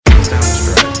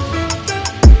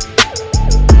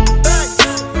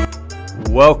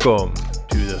Welcome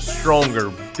to the Stronger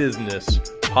Business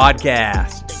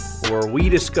Podcast, where we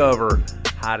discover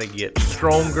how to get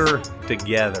stronger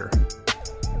together.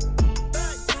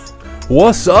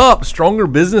 What's up, Stronger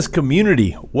Business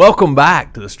community? Welcome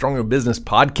back to the Stronger Business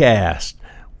Podcast.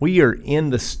 We are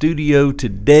in the studio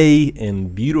today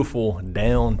in beautiful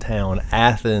downtown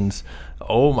Athens.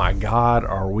 Oh my God,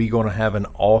 are we going to have an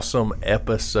awesome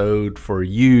episode for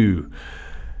you?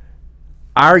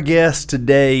 Our guest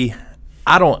today,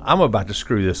 I'm about to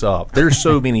screw this up. There's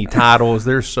so many titles.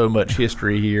 There's so much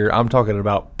history here. I'm talking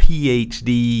about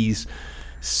PhDs,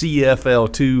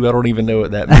 CFL2, I don't even know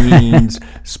what that means,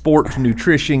 sports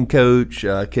nutrition coach,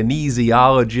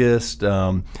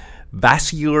 kinesiologist,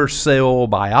 vascular cell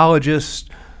biologist,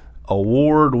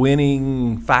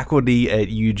 award-winning faculty at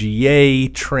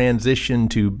UGA, transition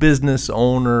to business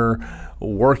owner,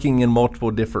 working in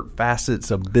multiple different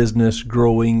facets of business,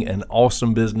 growing an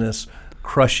awesome business,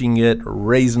 crushing it,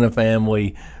 raising a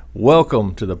family.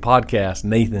 Welcome to the podcast,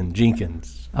 Nathan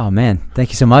Jenkins. Oh, man. Thank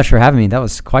you so much for having me. That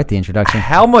was quite the introduction.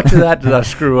 How much of that did I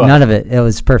screw up? None of it. It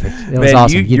was perfect. It was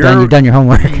awesome. You've done your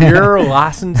homework. Your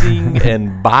licensing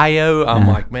and bio, I'm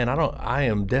like, man, I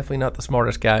am definitely not the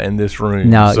smartest guy in this room.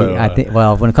 No, so, I think,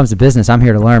 well, when it comes to business, I'm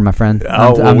here to learn, my friend.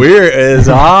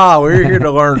 We're here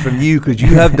to learn from you because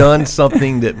you have done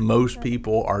something that most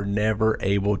people are never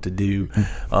able to do.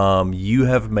 You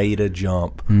have made a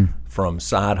jump from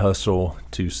side hustle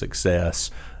to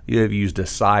success. You have used a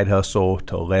side hustle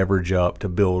to leverage up to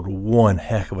build one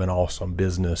heck of an awesome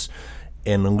business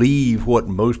and leave what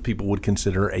most people would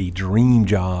consider a dream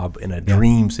job in a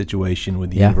dream situation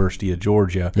with the University of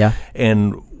Georgia. Yeah.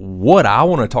 And what I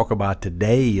want to talk about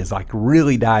today is like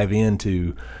really dive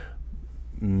into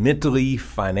mentally,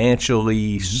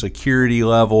 financially, security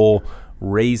level,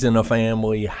 raising a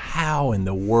family. How in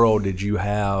the world did you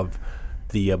have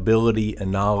the ability and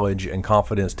knowledge and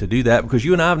confidence to do that? Because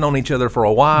you and I have known each other for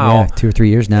a while. Yeah, 2 or 3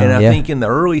 years now. And I think in the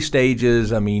early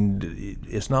stages, I mean,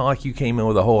 it's not like you came in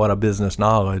with a whole lot of business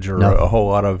knowledge or a whole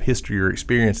lot of history or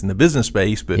experience in the business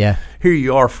space, but here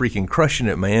you are freaking crushing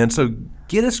it, man. So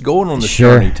get us going on this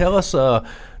journey. Tell us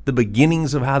the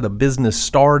beginnings of how the business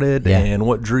started and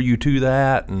what drew you to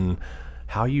that and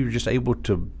how you were just able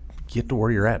to get to where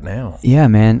you're at now. Yeah,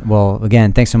 man. Well,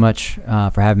 again, thanks so much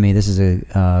for having me. This is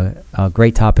a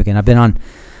great topic, and I've been on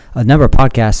a number of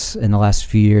podcasts in the last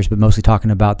few years, but mostly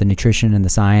talking about the nutrition and the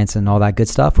science and all that good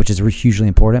stuff, which is hugely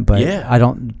important. But I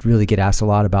don't really get asked a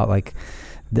lot about like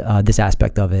this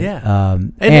aspect of it. Yeah.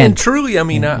 And truly, I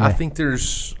mean, I think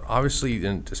there's obviously,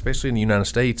 and especially in the United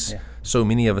States, so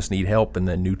many of us need help in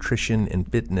the nutrition and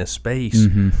fitness space.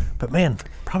 But man,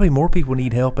 probably more people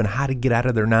need help in how to get out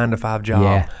of their 9-to-5 job.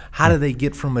 Yeah. How do they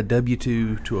get from a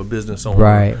W-2 to a business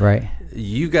owner? Right.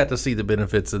 You got to see the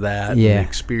benefits of that and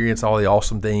experience all the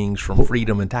awesome things from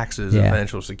freedom and taxes and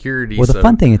financial security. Well, the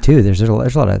fun thing too, there's a lot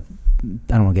of, I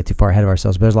don't want to get too far ahead of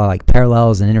ourselves, but there's a lot of like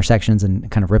parallels and intersections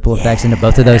and kind of ripple effects into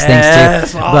both of those things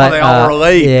too. But they all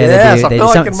relate. They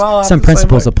do. Some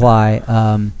principles apply.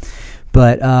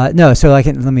 No, so let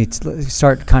me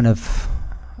start kind of,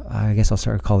 I guess I'll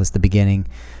call this the beginning,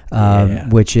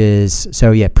 which is,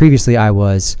 previously I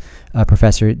was a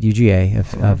professor at UGA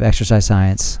of exercise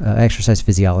science, exercise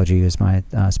physiology is my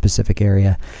specific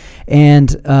area.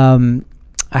 And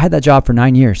I had that job for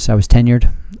 9 years. I was tenured.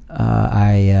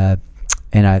 I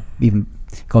even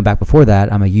going back before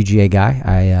that, I'm a UGA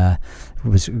guy. I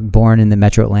was born in the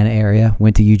Metro Atlanta area,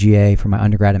 went to UGA for my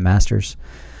undergrad and master's.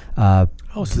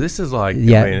 So this is like,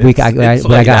 that's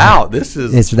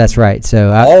right. So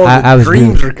I was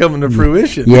dreams are coming to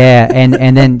fruition. Yeah,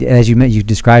 and then as you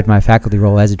described my faculty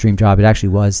role as a dream job, it actually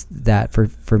was that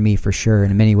for me for sure.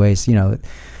 And in many ways, I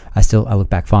look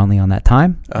back fondly on that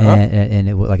time, and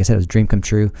it, like I said, it was a dream come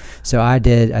true. So I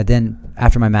then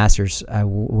after my master's, I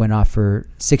went off for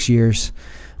 6 years.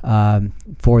 4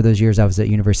 of those years I was at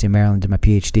University of Maryland, did my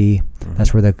PhD.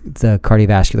 That's where the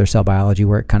cardiovascular cell biology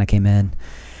work kind of came in.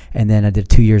 And then I did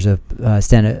 2 years of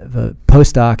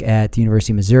postdoc at the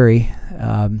University of Missouri,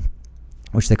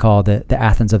 which they call the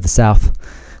Athens of the South.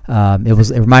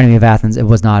 It reminded me of Athens. It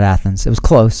was not Athens. It was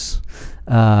close.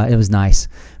 It was nice,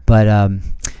 but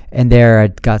and there I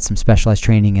got some specialized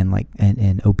training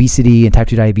in obesity and type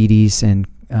 2 diabetes and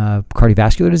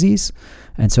cardiovascular disease.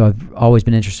 And so I've always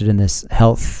been interested in this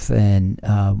health and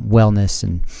wellness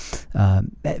and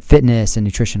fitness and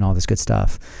nutrition, all this good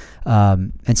stuff.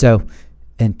 And so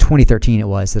in 2013 it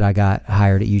was that I got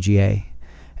hired at UGA,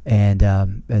 and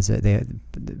as the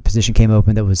position came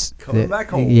open, that was coming back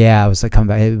home. Yeah, I was like coming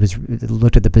back. It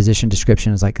looked at the position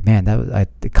description. I was like, man, I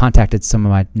contacted some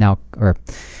of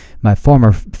my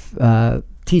former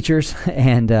teachers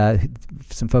and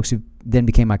some folks who then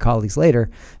became my colleagues later,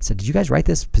 said, "Did you guys write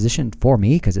this position for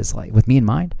me? Because it's like with me in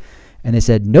mind." And they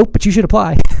said, "Nope, but you should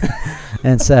apply."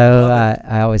 And so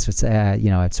I always would say,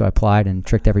 so I applied and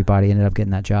tricked everybody, ended up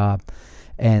getting that job.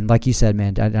 And like you said,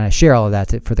 man, and I share all of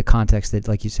that for the context that,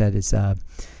 like you said, is it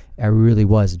really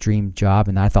was a dream job.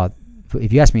 And I thought,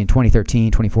 if you asked me in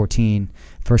 2013, 2014,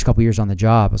 first couple years on the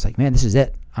job, I was like, man, this is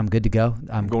it. I'm good to go.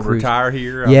 I'm going to retire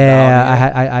here.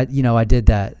 I did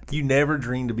that. You never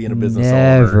dreamed of being a business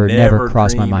owner. Never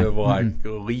crossed my mind. Of like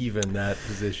leaving that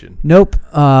position. Nope.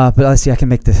 But let's see. I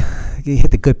can hit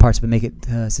the good parts, but make it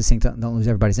succinct. Don't lose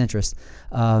everybody's interest.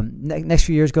 Next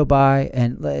few years go by,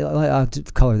 and I'll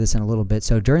color this in a little bit.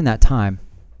 So during that time,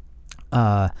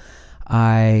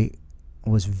 I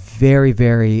was very,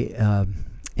 very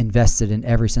invested in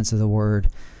every sense of the word.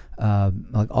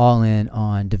 Like all in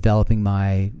on developing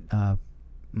my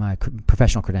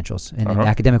professional credentials. And in the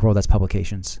academic world, that's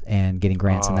publications and getting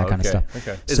grants and that kind of stuff.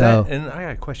 Okay. And I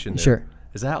got a question there. Sure.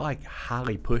 Is that like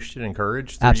highly pushed and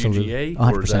encouraged through Absolutely. UGA?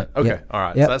 100%. Or is that, okay. Yep. All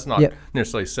right. Yep. So that's not Yep.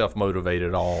 necessarily self-motivated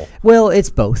at all. Well, it's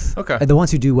both. Okay. The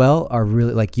ones who do well are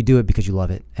really like you do it because you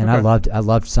love it. And Okay. I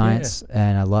loved science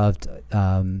and I loved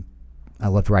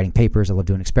writing papers. I love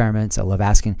doing experiments. I love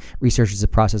asking. Research is a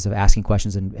process of asking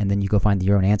questions and then you go find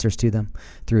your own answers to them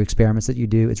through experiments that you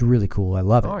do. It's really cool. I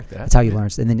love it. I like that. That's how you learn.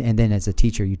 And then as a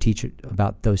teacher, you teach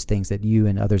about those things that you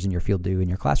and others in your field do in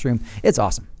your classroom. It's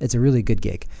awesome. It's a really good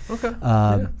gig. Okay.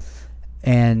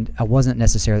 And I wasn't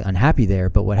necessarily unhappy there,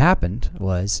 but what happened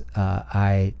was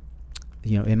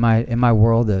in my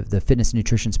world, the fitness and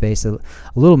nutrition space, a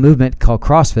little movement called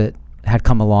CrossFit had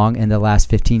come along in the last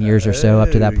 15 years or so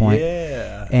up to that point.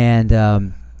 Yeah. And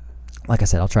like I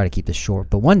said, I'll try to keep this short.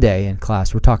 But one day in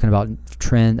class, we're talking about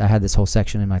trend. I had this whole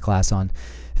section in my class on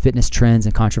fitness trends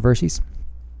and controversies.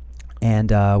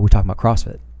 And we're talking about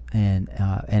CrossFit. And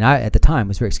I, at the time,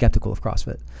 was very skeptical of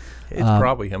CrossFit. It's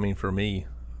probably, for me,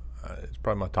 it's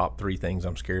probably my top 3 things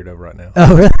I'm scared of right now.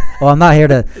 Oh, really? Well, I'm not here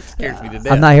to. It scares me to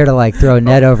death. I'm not here to like throw a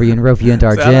net over you and rope you into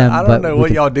our gym. I don't know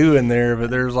what y'all do in there, but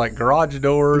there's like garage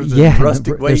doors Yeah, and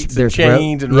rustic weights and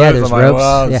chains and yeah, ropes. there's I'm like, ropes.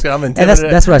 well, Yeah. I'm And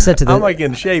intimidated. that's what I said to the. I'm like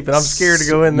in shape, and I'm scared to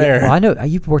go in there. Well, I know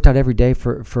you've worked out every day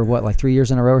for what, like 3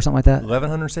 years in a row or something like that.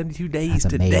 1,172 days That's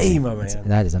today, amazing. my man.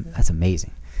 That's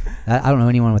amazing. I don't know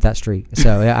anyone with that streak,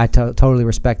 so yeah, I totally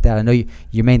respect that. I know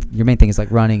your main thing is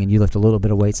like running, and you lift a little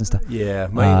bit of weights and stuff. Yeah,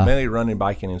 mainly running,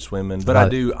 biking, and swimming. But I'm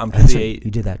to the age.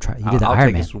 You did that. You I'll did the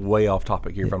take Ironman. us way off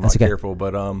topic here if I'm That's not okay. careful.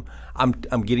 But I'm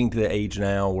getting to the age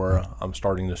now where I'm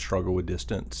starting to struggle with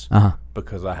distance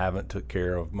because I haven't took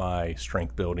care of my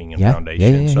strength building and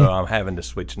foundation. So I'm having to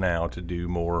switch now to do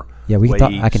more. Yeah, weights,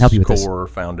 I can help you with this. Core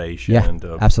foundation.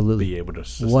 To absolutely. Be able to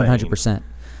sustain.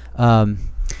 100%.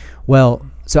 Well,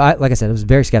 so like I said, I was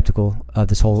very skeptical of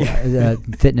this whole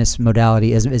fitness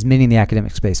modality, as many in the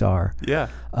academic space are. Yeah.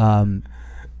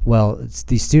 Well, it's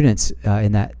these students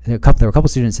there were a couple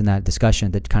students in that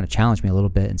discussion that kind of challenged me a little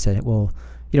bit and said, well,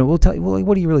 we'll tell you, well,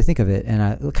 what do you really think of it? And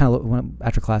I kind of went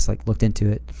after class, looked into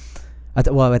it. At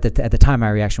the time, my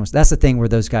reaction was, that's the thing where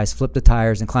those guys flip the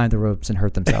tires and climb the ropes and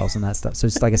hurt themselves and that stuff. So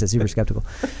it's, like I said, super skeptical.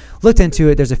 Looked into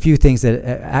it. There's a few things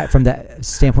that, from the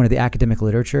standpoint of the academic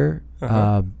literature,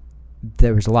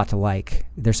 there was a lot to like.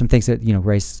 There's some things that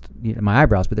raised my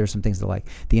eyebrows, but there's some things that like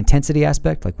the intensity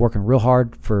aspect, like working real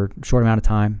hard for a short amount of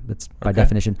time. That's by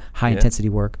definition high intensity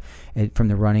work. And from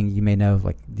the running, you may know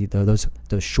like those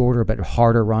shorter but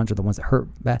harder runs are the ones that hurt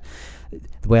bad.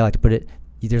 The way I like to put it,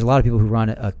 there's a lot of people who run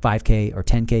a 5K or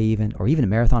 10K even a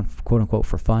marathon, quote unquote,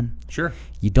 for fun. Sure.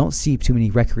 You don't see too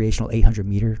many recreational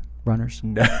 800-meter runners.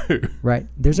 No. Right?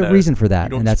 There's a reason for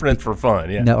that. You don't sprint for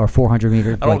fun, yeah. No, or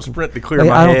 400-meter. I don't sprint to clear my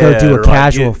head. I don't go do a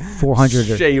casual like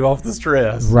 400. Shave off the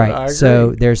stress. Right.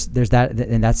 So there's that,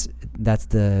 and that's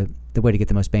the way to get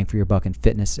the most bang for your buck in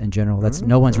fitness in general. That's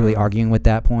no one's really arguing with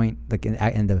that point. Like in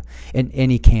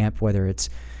any camp, whether it's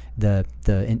the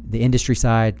industry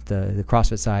side, the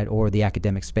CrossFit side, or the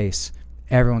academic space,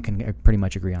 everyone can pretty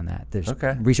much agree on that. There's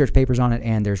research papers on it,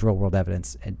 and there's real world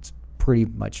evidence. It's pretty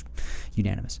much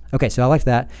unanimous. Okay, so I liked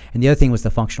that. And the other thing was the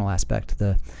functional aspect,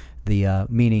 the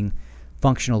meaning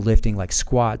functional lifting like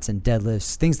squats and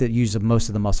deadlifts, things that use most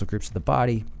of the muscle groups of the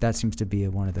body. That seems to be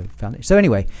one of the foundations. So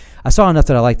anyway, I saw enough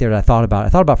that I liked there that I thought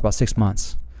about for about 6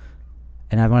 months.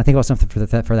 And when I think about something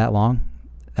for that long,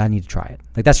 I need to try it.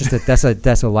 Like that's just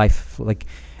that's a life like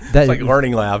that. It's like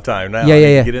learning lab time now.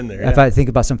 Yeah. Get in there. If I think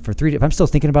about something if I'm still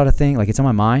thinking about a thing, like it's on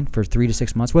my mind for 3 to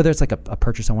 6 months, whether it's like a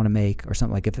purchase I want to make or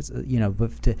something, like if it's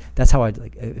that's how I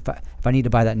like if I need to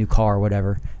buy that new car or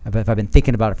whatever. If I've been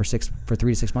thinking about it for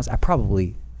 3 to 6 months, it's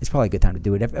probably a good time to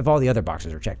do it. If all the other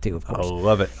boxes are checked too, of course. I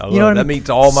love it. I love it. That meets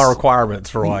all my requirements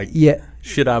for like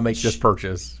should I make this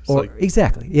purchase? It's Or like,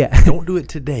 exactly, yeah. don't do it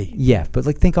today. Yeah, but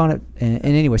like think on it. And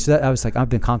anyway, so I was like, I've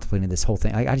been contemplating this whole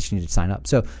thing. I just need to sign up.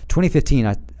 So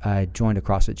 2015, I joined a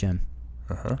CrossFit gym.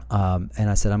 And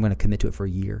I said, I'm going to commit to it for a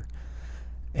year.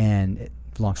 And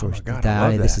long story short,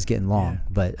 this is getting long,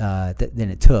 but then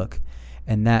it took.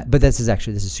 But this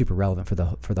is super relevant for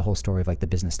the whole story of like the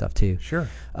business stuff too. Sure.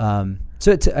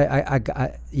 So I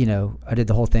did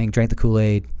the whole thing, drank the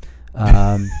Kool-Aid.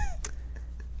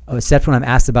 Except when I'm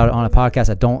asked about it on a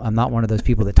podcast, I'm not one of those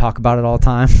people that talk about it all the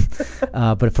time.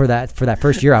 But for that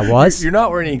first year, I was. You're not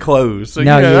wearing any clothes, so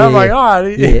no, I'm like,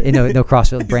 no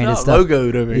CrossFit branded stuff.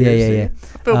 Logoed over here. Yeah.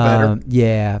 I feel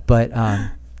better. But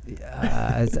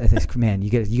I think, man, you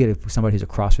get somebody who's a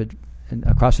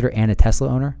CrossFitter and a Tesla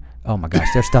owner. Oh my gosh,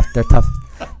 they're tough.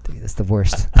 That's the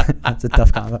worst. That's a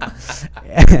tough combo.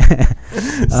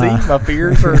 See, my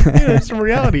fears are some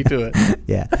reality to it.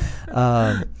 Yeah.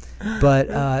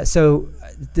 So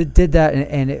did that,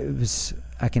 and it was,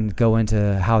 I can go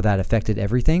into how that affected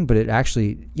everything, but it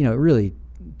actually, it really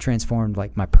transformed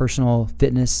like my personal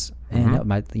fitness and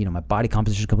my body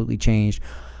composition completely changed.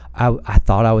 I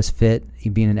thought I was fit,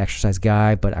 being an exercise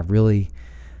guy, but I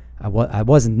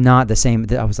was not the same.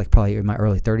 I was like probably in my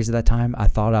early 30s at that time. I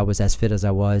thought I was as fit as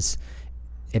I was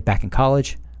back in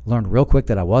college. Learned real quick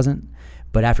that I wasn't.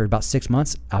 But after about 6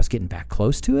 months, I was getting back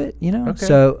close to it, Okay.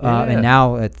 So, and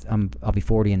now I'll be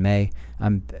 40 in May.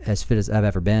 I'm as fit as I've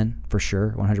ever been, for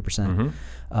sure, 100%.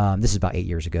 This is about 8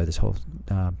 years ago, this whole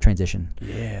transition.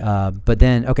 Yeah. But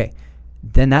then, it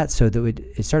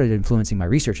started influencing my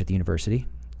research at the university.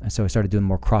 And so I started doing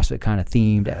more CrossFit kind of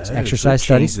themed exercise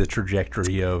studies. The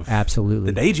trajectory of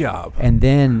absolutely the day job. And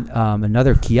then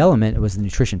another key element was the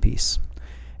nutrition piece.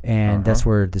 And that's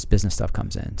where this business stuff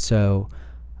comes in. So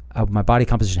my body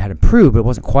composition had improved, but it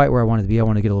wasn't quite where I wanted to be. I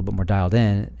wanted to get a little bit more dialed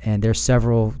in. And there's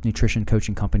several nutrition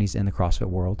coaching companies in the CrossFit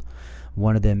world.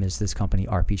 One of them is this company,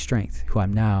 RP Strength, who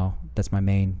I'm now, that's my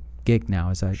main gig now.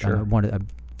 I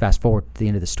fast forward to the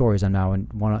end of the story, is I'm now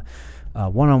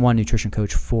one-on-one nutrition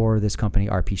coach for this company,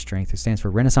 RP Strength. It stands for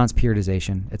Renaissance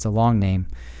Periodization. It's a long name,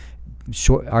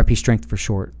 short, RP Strength for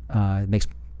short.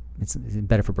 It's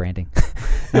better for branding.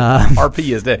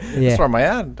 RP is that. That's where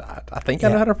I think I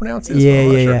know how to pronounce it.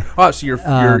 Yeah. Oh, so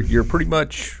you're pretty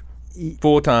much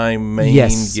full-time main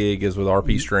gig is with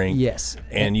RP Strength. Yes.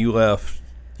 And you left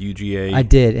UGA. I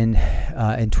did in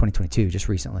 2022, just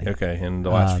recently. Okay, in the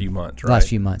last few months, right? Last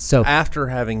few months. So after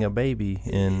having a baby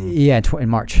in in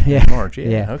March. Yeah. In March.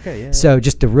 Yeah. Okay. Yeah. So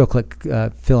just a real quick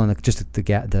fill in the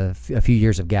gap, a few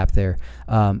years of gap there.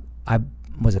 I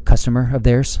was a customer of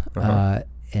theirs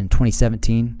in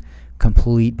 2017.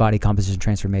 Complete body composition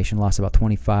transformation. Lost about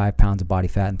 25 pounds of body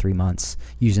fat in 3 months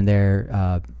using their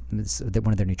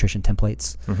one of their nutrition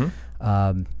templates.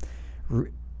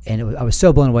 And I was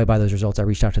so blown away by those results. I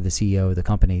reached out to the CEO of the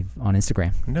company on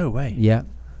Instagram. No way. Yeah.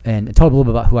 And told him a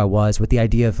little bit about who I was, with the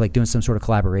idea of like doing some sort of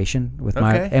collaboration with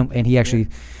and he actually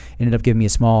ended up giving me a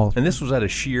small. And this was at a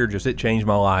sheer it changed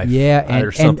my life. Yeah.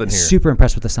 There's something here. Super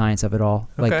impressed with the science of it all.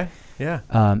 Okay. Yeah.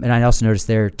 And I also noticed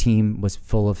their team was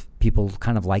full of people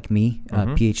kind of like me,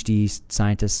 PhD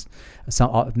scientists,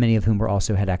 many of whom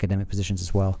had academic positions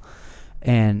as well.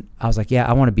 And I was like,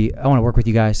 I want to work with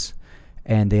you guys.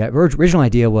 And the original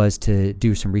idea was to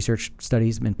do some research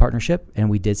studies in partnership, and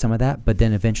we did some of that. But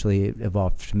then eventually it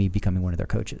evolved to me becoming one of their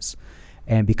coaches.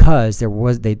 And because they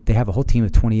have a whole team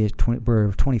of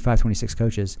 25, 26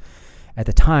 coaches. At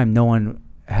the time, no one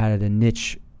had a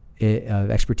niche of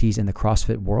expertise in the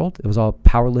CrossFit world. It was all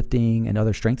powerlifting and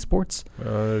other strength sports.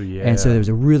 Oh, yeah. And so there was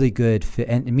a really good fit.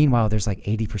 And meanwhile, there's like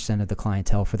 80% of the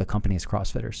clientele for the company is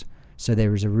CrossFitters. So there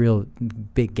was a real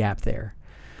big gap there.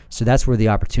 So that's where the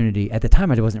opportunity, at the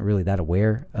time I wasn't really that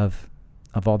aware of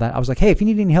all that. I was like, hey, if you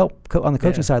need any help on the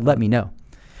coaching side, let me know.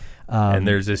 And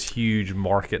there's this huge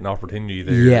market and opportunity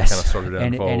there that kind of started to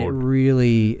unfold. And it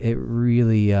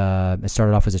really it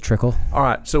started off as a trickle. All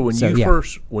right. So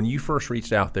when you first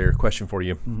reached out there, question for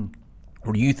you,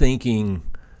 were you thinking,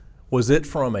 was it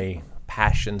from a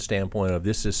passion standpoint of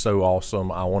this is so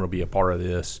awesome, I want to be a part of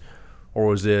this? Or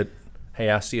was it, hey,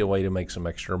 I see a way to make some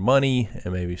extra money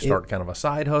and maybe start kind of a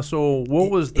side hustle? What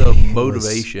was the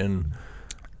motivation?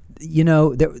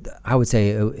 I would say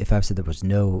if I said there was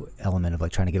no element of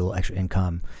like trying to get a little extra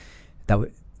income, that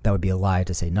would be a lie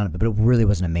to say none of it. But it really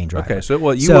wasn't a main driver. Okay, so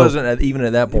wasn't even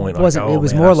at that point. It wasn't. It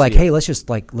was more like, hey, let's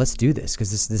do this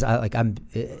because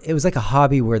it was like a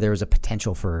hobby where there was a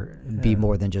potential for be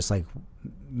more than just like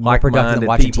more productive than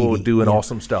watching people TV. Doing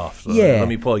awesome stuff. So let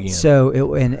me plug in. So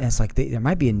it's like there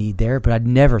might be a need there, but I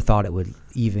never thought it would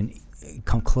even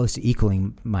come close to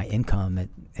equaling my income at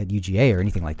UGA or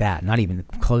anything like that. Not even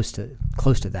close to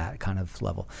that kind of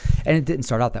level. And it didn't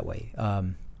start out that way.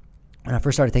 When I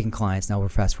first started taking clients, now we're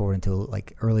fast forward until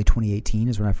like early 2018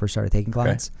 is when I first started taking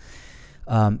clients.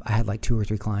 I had like 2 or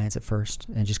 3 clients at first,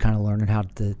 and just kind of learning how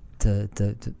to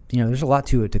there's a lot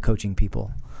to it, to coaching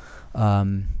people.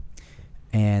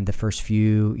 And the first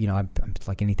few, I'm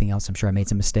like anything else, I'm sure I made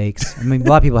some mistakes. I mean, a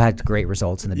lot of people had great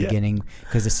results in the beginning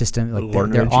because the system, like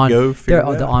the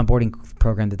onboarding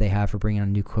program that they have for bringing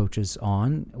on new coaches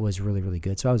on was really, really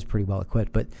good. So I was pretty well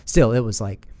equipped, but still, it was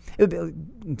like, the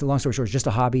long story short, it's just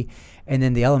a hobby. And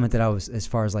then the element that I was, as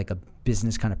far as like a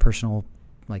business kind of personal,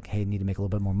 like, hey, need to make a little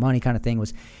bit more money kind of thing,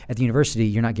 was at the university,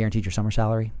 you're not guaranteed your summer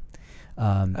salary.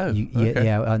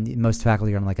 Most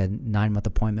faculty are on like a 9-month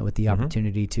appointment with the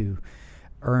opportunity to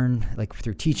earn, like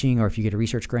through teaching, or if you get a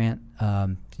research grant,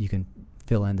 you can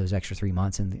fill in those extra 3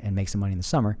 months and make some money in the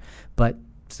summer. But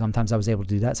sometimes I was able to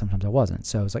do that, sometimes I wasn't.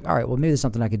 So I was like, all right, well, maybe there's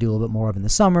something I could do a little bit more of in the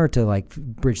summer to like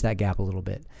bridge that gap a little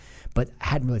bit. But I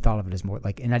hadn't really thought of it as more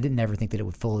like, and I didn't ever think that it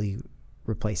would fully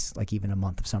replace like even a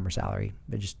month of summer salary.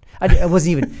 But it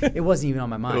wasn't even on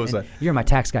my mind. You're my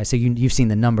tax guy, so you've seen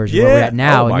the numbers where we're at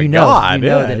now, and you know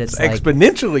that it's like,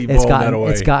 exponentially blown that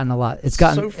away. It's gotten a lot. It's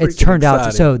turned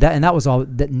out so that, and that was all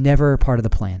that, never part of the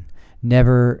plan.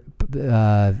 Never,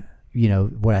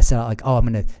 what I set out, like, I'm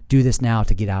going to do this now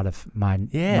to get out of my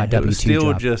W-2 job. It was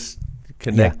still just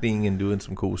connecting and doing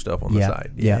some cool stuff on the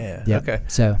side. Yeah. Okay.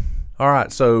 So. All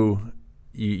right. So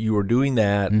you were doing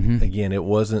that. Again, it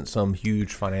wasn't some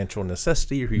huge financial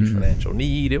necessity or huge financial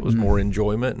need. It was more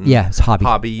enjoyment. And it's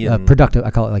hobby and productive. I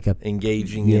call it like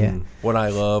engaging in what I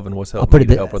love and what's helping me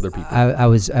to help other people. I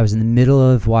was in the middle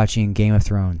of watching Game of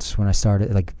Thrones when I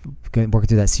started, like working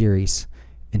through that series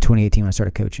in 2018 when I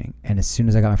started coaching. And as soon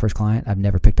as I got my first client, I've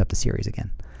never picked up the series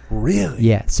again. Really?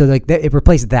 Yeah. So like it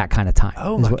replaced that kind of time.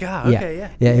 Oh my God. Okay.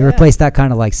 Yeah. It replaced that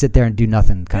kind of like sit there and do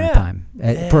nothing kind of time.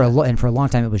 For a long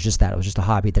time, it was just that. It was just a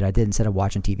hobby that I did instead of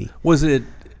watching TV. Was it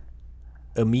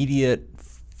immediate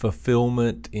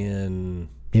fulfillment in?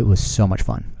 It was so much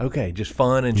fun. Okay, just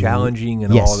fun and challenging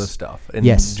and all this stuff. And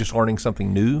just learning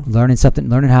something new. Learning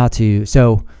how to.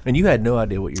 So. And you had no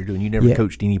idea what you're doing. You never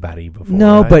coached anybody before.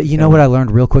 No, right? But you know what I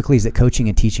learned real quickly is that coaching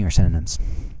and teaching are synonyms.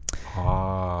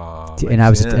 And I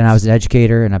was an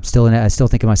educator, and I still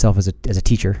think of myself as a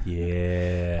teacher.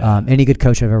 Yeah. Any good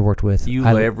coach I've ever worked with. You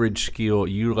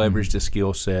leveraged a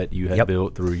skill set you had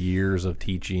built through years of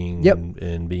teaching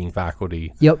and being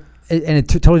faculty. Yep. In a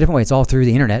totally different way. It's all through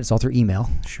the internet. It's all through email.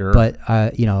 Sure. But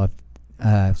knew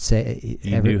how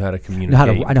to communicate.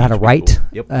 I know how to write.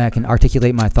 Yep. I can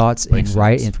articulate my thoughts and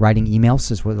writing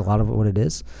emails is what a lot of what it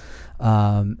is.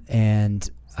 And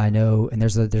I know, and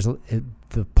there's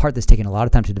the part that's taken a lot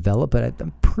of time to develop, but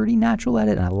I'm pretty natural at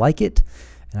it, and I like it,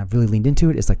 and I've really leaned into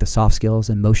it. It's like the soft skills,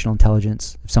 emotional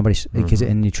intelligence. Because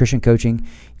in nutrition coaching,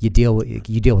 you deal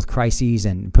with crises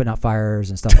and putting out fires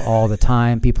and stuff all the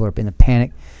time. People are in a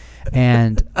panic,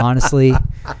 and honestly,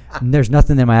 there's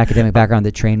nothing in my academic background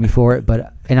that trained me for it.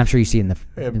 And I'm sure you see in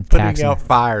putting out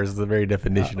fires is the very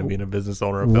definition of being a business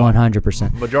owner.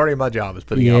 100%. Majority of my job is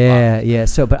putting out fires. Yeah.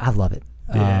 So, but I love it.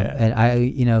 And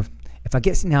I, if I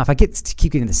get to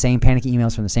keep getting the same panicky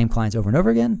emails from the same clients over and over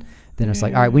again, then it's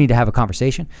like, all right, we need to have a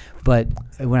conversation. But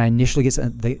when I initially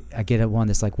I get one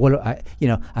that's like,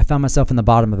 I found myself in the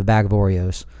bottom of a bag of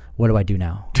Oreos. What do I do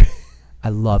now? I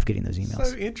love getting those emails.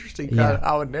 So interesting. Yeah.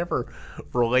 I would never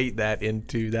relate that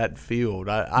into that field.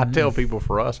 I tell people,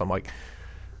 for us, I'm like,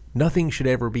 nothing should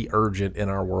ever be urgent in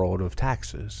our world of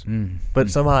taxes. But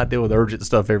somehow I deal with urgent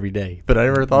stuff every day. But I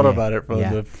never thought about it from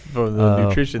the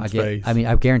nutrition space. I mean,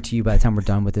 I guarantee you by the time we're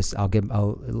done with this, when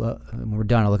we're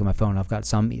done, I'll look at my phone. I've got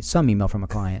some email from a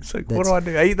client. It's like, what do I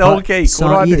do? I eat the whole cake.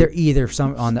 What do I do? Either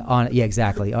some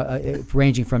exactly.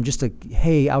 Ranging from just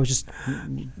hey, I was just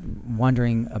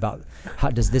wondering about how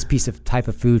does this type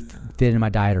of food fit in my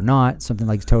diet or not, something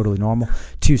like totally normal,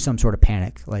 to some sort of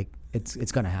panic, like,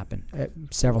 it's going to happen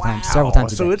several times.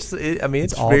 So it's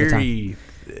very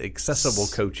accessible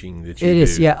coaching that you do. It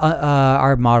is, yeah.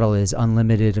 Our model is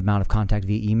unlimited amount of contact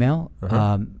via email,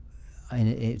 so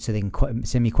they can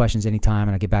send me questions anytime,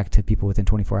 and I get back to people within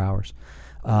 24 hours.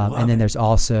 And then there's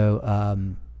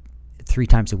also 3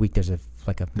 times a week. There's a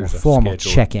more formal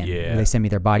check-in. Where they send me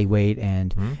their body weight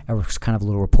and kind of a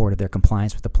little report of their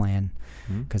compliance with the plan.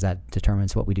 Because that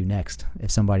determines what we do next.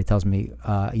 If somebody tells me,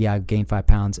 I gained 5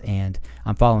 pounds and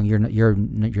I'm following your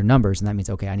numbers, and that means,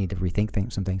 okay, I need to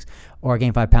rethink some things. Or I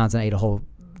gained 5 pounds and I ate a whole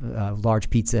large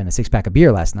pizza and a 6-pack of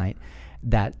beer last night.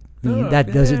 That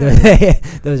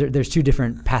There's two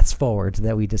different paths forward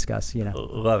that we discuss.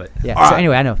 Love it. Yeah. All So right.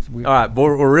 anyway, I know. All right,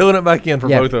 we're reeling it back in for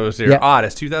both of us here. Yeah. All right,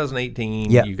 it's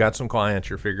 2018. Yeah. You got some clients.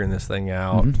 You're figuring this thing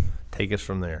out. Mm-hmm. Take us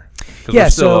from there. Because we're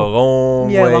still a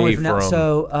long way from now.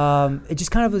 So it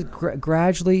just kind of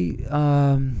gradually,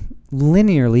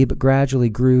 linearly, but gradually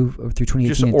grew through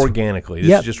 2018. Just organically.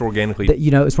 This is just organically.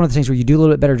 It's one of the things where you do a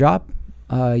little bit better job.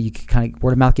 You kind of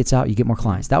word of mouth gets out. You get more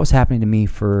clients. That was happening to me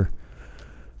for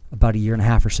about a year and a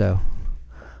half or so.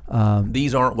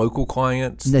 These aren't local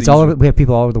clients. It's all over. We have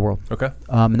people all over the world. Okay.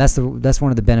 And that's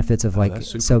one of the benefits of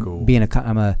cool. being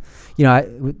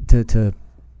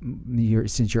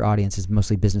since your audience is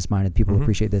mostly business minded, people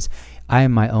appreciate this. I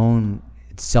am my own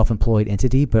self-employed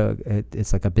entity, but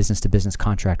it's like a business-to-business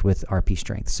contract with RP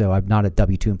Strength. So I'm not a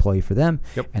W-2 employee for them,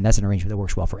 and that's an arrangement that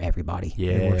works well for everybody.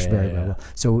 Yeah, it works very, very well.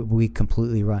 So we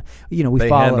completely run. We they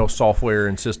handle software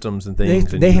and systems and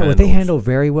things. What they handle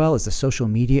very well is the social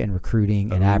media and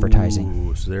recruiting and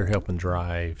advertising. So they're helping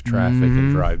drive traffic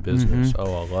and drive business.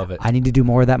 Oh, I love it. I need to do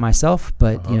more of that myself,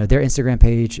 but their Instagram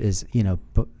page is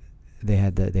they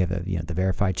have the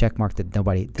verified check mark that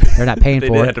they're not paying they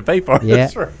for. They didn't have to pay for it. Yeah,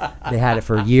 That's right. They had it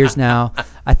for years now.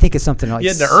 I think it's something like you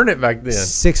had to earn it back then.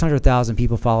 600,000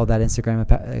 people follow that Instagram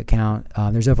account.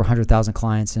 There's over 100,000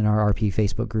 clients in our RP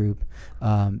Facebook group.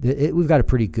 We've got a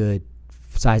pretty good,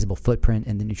 sizable footprint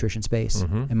in the nutrition space.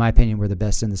 In my opinion, we're the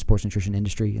best in the sports nutrition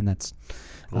industry, and that's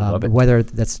whether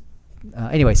that's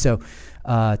anyway. So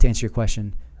to answer your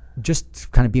question,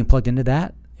 just kind of being plugged into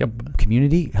that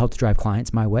community helped drive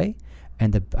clients my way.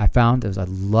 And I found I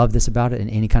love this about it in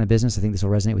any kind of business. I think this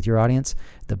will resonate with your audience.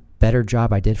 The better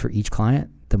job I did for each client,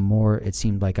 the more it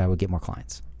seemed like I would get more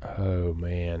clients. Oh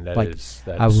man, that is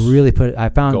I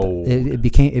found gold. It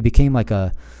became like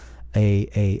a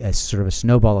sort of a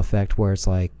snowball effect where it's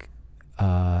like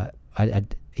I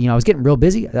was getting real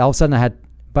busy. All of a sudden I had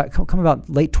come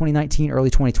about late 2019, early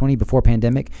 2020 before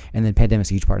pandemic, and then pandemic's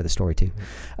a huge part of the story too,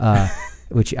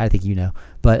 which I think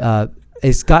but.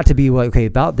 It's got to be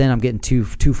about then I'm getting two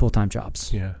full-time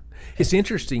jobs. Yeah. It's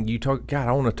interesting you talk. God,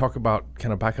 I want to talk about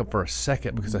kind of back up for a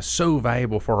second because that's so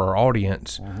valuable for our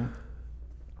audience.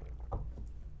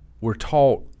 We're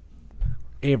taught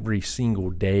every single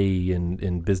day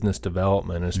in business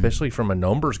development, especially from a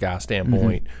numbers guy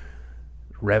standpoint,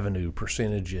 revenue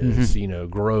percentages,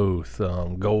 growth,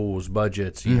 goals,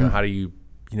 budgets, how do you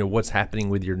what's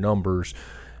happening with your numbers.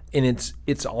 And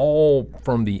it's all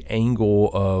from the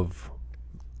angle of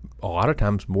a lot of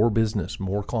times more business,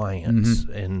 more clients,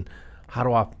 and how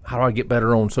do I get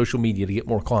better on social media to get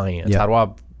more clients? Yeah.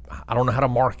 I don't know how to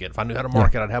market. If I knew how to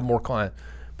market, I'd have more clients.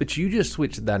 But you just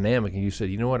switched the dynamic and you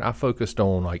said, you know what? I focused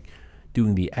on like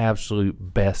doing the absolute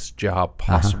best job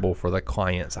possible for the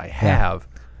clients I have.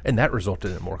 And that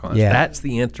resulted in more clients. Yeah. That's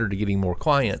the answer to getting more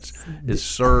clients is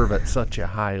serve at such a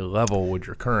high level with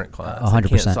your current clients. 100%. They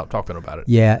can't stop talking about it.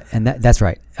 Yeah, and that's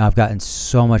right. I've gotten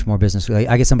so much more business.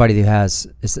 I get somebody who has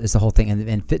it's the whole thing,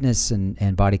 and fitness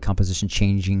and body composition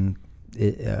changing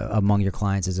among your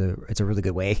clients it's a really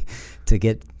good way to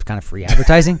get kind of free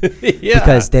advertising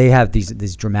because they have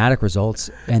these dramatic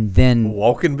results, and then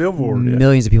walking billboard,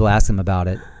 millions of people ask them about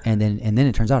it, and then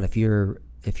it turns out if you're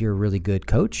a really good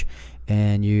coach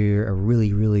and you're a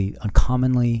really, really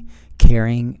uncommonly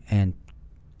caring and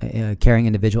caring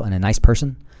individual and a nice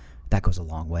person, that goes a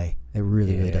long way. It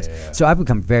really, really does. So I've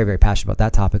become very, very passionate about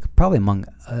that topic. Probably among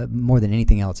more than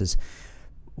anything else is,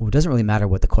 it doesn't really matter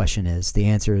what the question is. The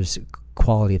answer is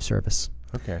quality of service.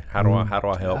 Okay. How do I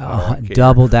help?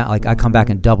 Double down. Like I come back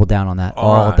and double down on that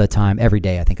all the time, every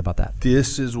day. I think about that.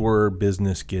 This is where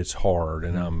business gets hard,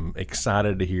 and I'm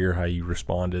excited to hear how you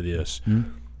respond to this.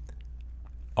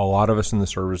 A lot of us in the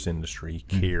service industry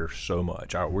care so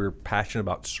much. We're passionate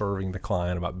about serving the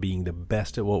client, about being the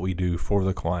best at what we do for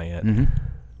the client.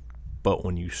 But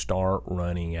when you start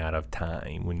running out of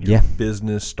time, when your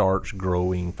business starts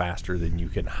growing faster than you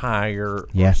can hire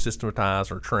or systematize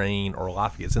or train, or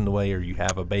life gets in the way, or you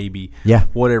have a baby,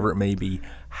 whatever it may be,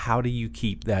 how do you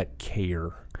keep that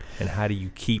care? And how do you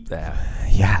keep that?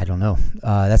 Yeah, I don't know.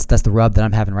 That's the rub that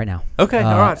I'm having right now. Okay,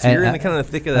 all right. So you're in the kind of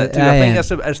the thick of that too. I think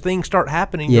as things start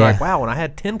happening, you're like, wow, when I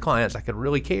had 10 clients, I could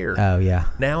really care. Oh, yeah.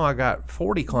 Now I got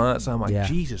 40 clients, and I'm like,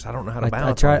 Jesus, I don't know how to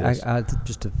balance all this.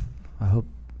 I hope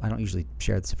I don't usually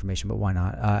share this information, but why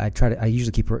not? I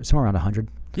usually keep somewhere around 100.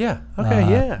 Yeah.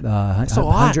 Okay. That's a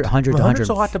lot. 100 to 100.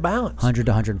 A lot to balance. 100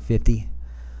 to 150.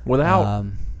 Without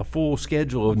a full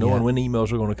schedule of knowing when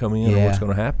emails are going to come in or what's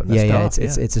going to happen. That's tough.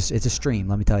 It's a stream.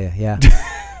 Let me tell you. Yeah.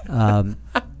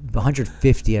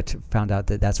 150. I found out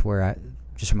that's where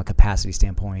just from a capacity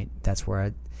standpoint, that's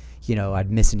where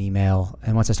I'd miss an email,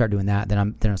 and once I start doing that,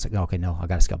 then it's like, okay, no, I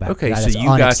got to scale back. Okay, so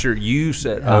you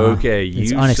said,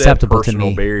 you set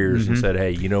personal barriers and said,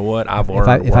 hey, you know what? I've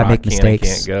learned if I make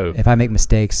mistakes, can't go. If I make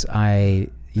mistakes, I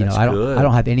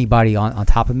don't have anybody on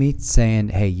top of me saying,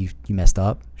 hey, you messed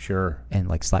up. Sure. And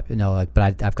like slap,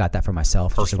 but I've got that for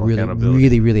myself. Personal just accountability.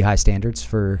 really, really high standards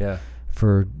for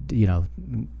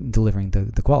delivering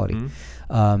the quality.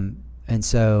 And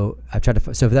so I tried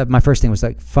to. So that my first thing was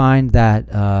like find that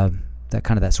that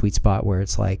kind of that sweet spot where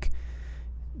it's like,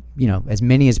 as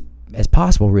many as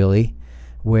possible, really,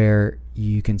 where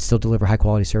you can still deliver high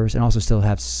quality service and also still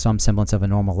have some semblance of a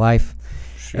normal life.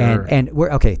 Sure. And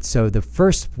we're okay. So the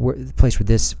first place where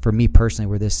this, for me personally,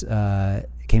 where this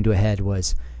came to a head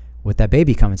was with that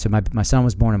baby coming. So my son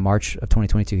was born in March of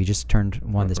 2022. He just turned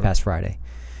one this past Friday,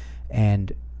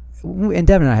 and Devin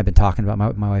and I had been talking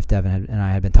about, my wife Devin and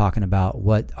I had been talking about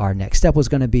what our next step was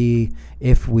going to be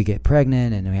if we get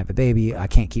pregnant and we have a baby. I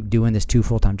can't keep doing this 2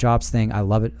 full-time jobs thing. I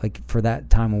love it. Like for that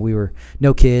time when we were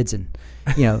no kids and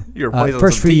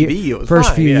first few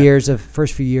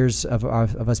years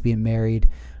of us being married,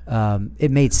 it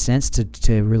made sense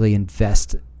to really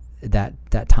invest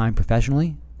that time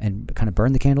professionally and kind of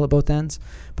burn the candle at both ends,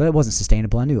 but it wasn't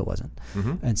sustainable. I knew it wasn't.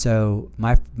 And so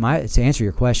my to answer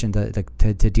your question,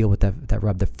 to deal with that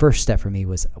rub, the first step for me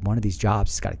was one of these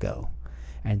jobs has got to go.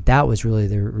 And that was really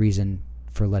the reason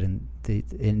for letting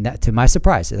to my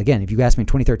surprise, again, if you asked me in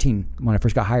 2013, when I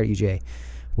first got hired at UGA,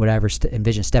 would I ever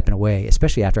envision stepping away,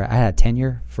 especially after I had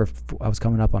tenure I was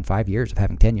coming up on 5 years of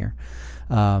having tenure.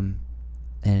 And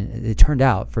it turned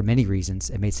out, for many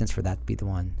reasons, it made sense for that to be the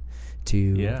one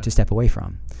to step away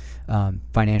from.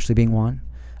 Financially being one,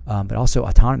 but also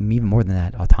autonomy, even more than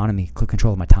that, autonomy,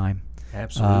 control of my time.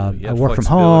 Absolutely. I work from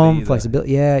home,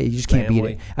 flexibility. Yeah, you just can't beat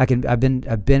it.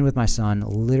 I've been with my son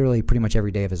literally pretty much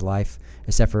every day of his life,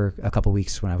 except for a couple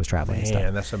weeks when I was traveling. Man, and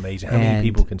stuff. That's amazing. How many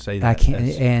people can say that? I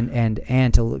can't,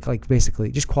 and to look like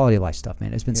basically just quality of life stuff,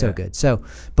 man. It's been so good. So,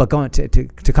 but going to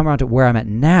come around to where I'm at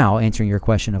now, answering your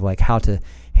question of like how to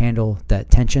handle that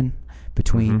tension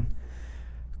between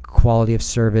quality of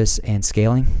service and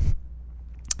scaling.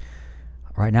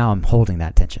 Right now, I'm holding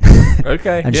that tension.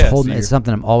 Okay. I'm just holding. It's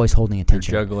something I'm always holding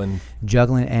attention. You're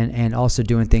juggling, and also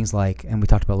doing things like, and we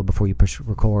talked about a little before you push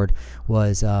record,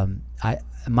 was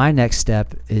my next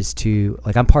step is to,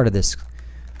 like, I'm part of this.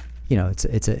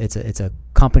 It's a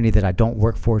company that I don't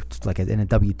work for, like in a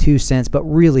W-2 sense, but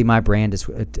really my brand is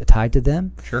tied to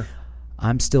them. Sure.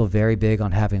 I'm still very big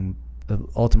on having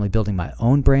ultimately building my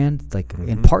own brand, like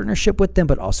in partnership with them,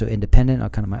 but also independent,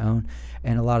 kind of my own.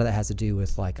 And a lot of that has to do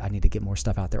with like, I need to get more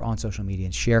stuff out there on social media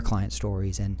and share client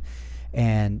stories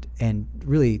and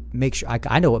really make sure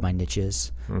I know what my niche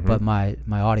is, but my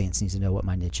audience needs to know what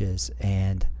my niche is.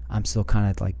 And I'm still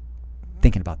kind of like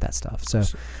thinking about that stuff. So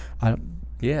I'm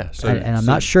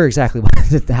not sure exactly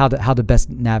how to best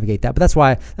navigate that, but that's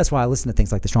why I listen to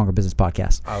things like the Stronger Business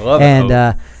Podcast. I love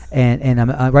it. And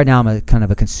I'm right now I'm a kind of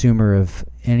a consumer of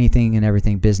anything and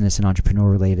everything business and entrepreneur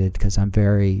related, because I'm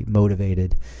very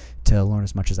motivated to learn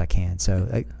as much as I can.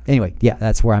 So anyway,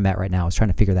 that's where I'm at right now. I was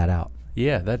trying to figure that out.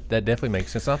 Yeah, that definitely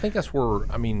makes sense. I think that's where,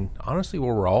 honestly,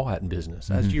 where we're all at in business.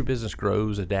 As your business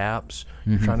grows, adapts,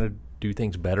 you're trying to do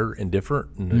things better and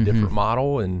different and a different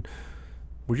model, and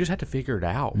we just have to figure it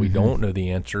out. We don't know the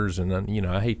answers, and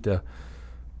I hate to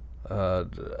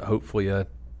hopefully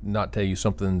not tell you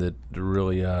something that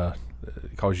really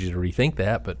causes you to rethink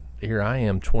that, but here I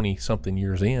am 20-something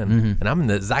years in, and I'm in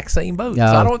the exact same boat. So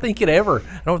I don't think you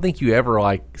ever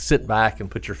like sit back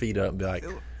and put your feet up and be like,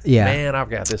 man, I've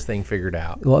got this thing figured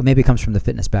out. Well, maybe it comes from the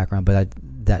fitness background, but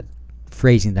that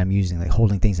phrasing that I'm using, like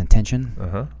holding things in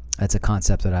tension, that's a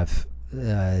concept that I've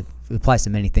applies to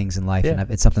many things in life, and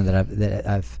it's something that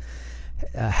I've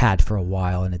had for a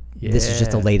while, and this is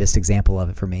just the latest example of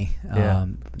it for me.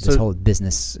 This whole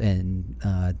business and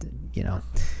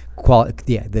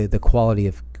quality, the quality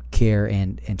of care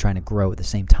and trying to grow at the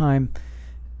same time.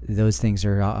 Those things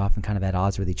are often kind of at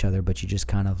odds with each other, but you just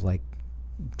kind of like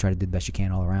try to do the best you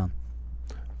can all around.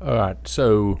 All right,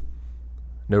 so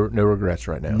no regrets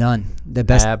right now. None. The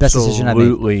best decision I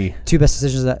made. Two best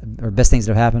decisions best things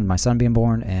that have happened: my son being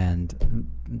born and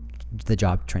the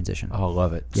job transition. Oh, I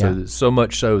love it. Yeah. So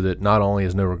much so that not only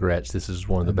is no regrets, this is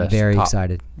one of the best. Very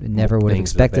excited. Never would have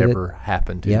expected that ever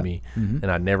happened to me, and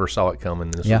I never saw it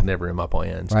coming. This was never in my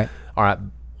plans. Right. All right,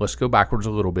 let's go backwards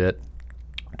a little bit.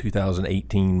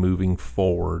 2018 moving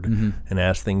forward, and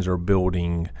as things are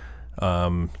building,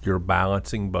 you're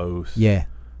balancing both. Yeah.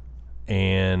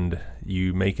 And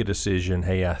you make a decision,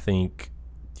 hey, I think,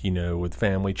 with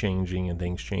family changing and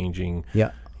things changing,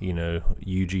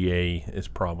 UGA is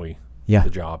probably Yeah. the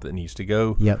job that needs to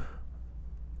go. Yep.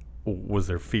 Was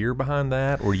there fear behind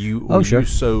that, or were you sure.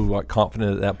 so like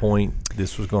confident at that point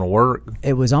this was going to work?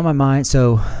 It was on my mind.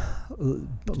 So,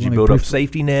 did you build up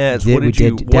safety nets? What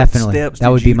definitely. Steps that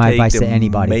would be my advice to to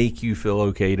anybody. Make you feel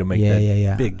okay to make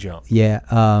that big jump? Yeah.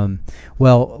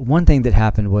 Well, one thing that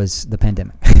happened was the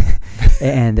pandemic,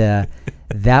 and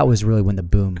that was really when the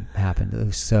boom happened. It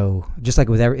was so just like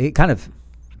with it kind of.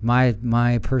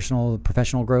 My personal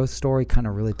professional growth story kind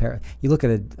of really you look at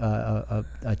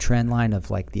a trend line of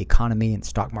like the economy and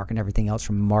stock market and everything else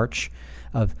from March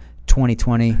of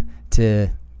 2020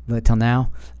 till now,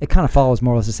 it kind of follows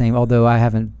more or less the same, although I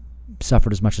haven't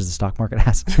suffered as much as the stock market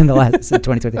has in the last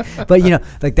 2020. But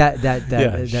like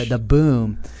the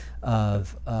boom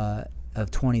of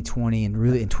 2020 and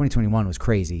really in 2021 was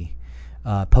crazy.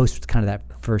 Post kind of that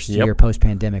first year post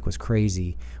pandemic was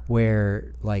crazy,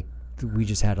 where like we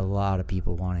just had a lot of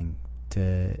people wanting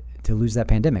to lose that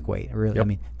pandemic weight. Really, I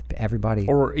mean, everybody,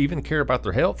 or even care about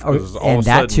their health, because all of a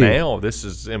sudden now this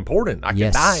is important. I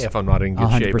can die if I'm not in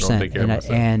good shape and don't take care of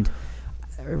myself. And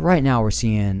right now we're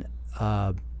seeing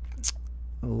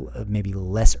maybe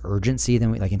less urgency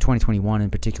than like in 2021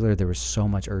 in particular. There was so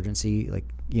much urgency, like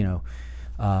we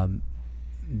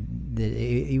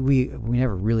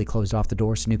never really closed off the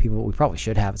doors to new people, but we probably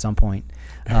should have at some point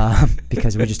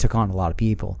because we just took on a lot of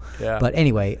people. Yeah. But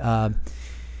anyway,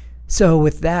 so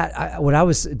with that, I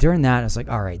was like,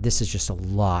 all right, this is just a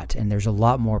lot, and there's a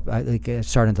lot more. I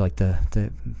started to like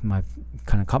my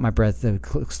kind of caught my breath,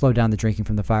 slowed down the drinking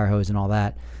from the fire hose and all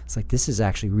that. It's like, this is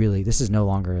no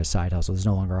longer a side hustle. This is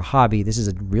no longer a hobby. This is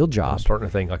a real job. I'm starting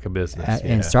to think like a business.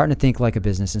 And starting to think like a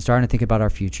business and starting to think about our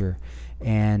future.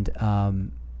 And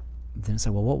then it's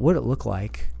like, well, what would it look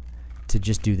like to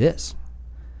just do this?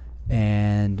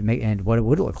 And what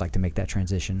would it look like to make that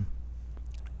transition?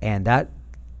 And that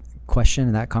question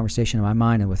and that conversation in my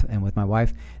mind and with my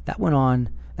wife,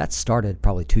 that started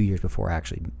probably 2 years before I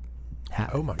actually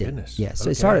happened. Oh my goodness. Yeah. So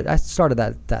I started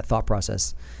that thought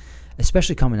process,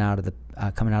 especially coming out of the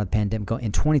pandemic,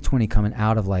 in 2020, coming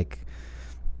out of like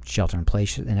shelter in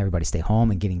place and everybody stay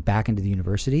home and getting back into the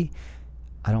university.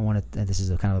 I don't want to, this is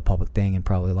a kind of a public thing and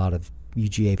probably a lot of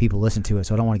UGA people listen to it,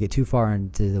 so I don't want to get too far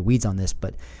into the weeds on this,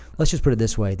 but let's just put it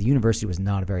this way. The university was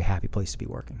not a very happy place to be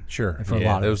working. Sure.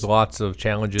 There was lots of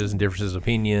challenges and differences of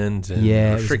opinions and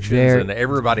restrictions, and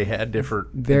everybody had different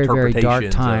very interpretations. Very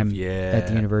dark time at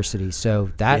the university.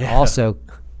 So that also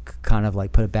kind of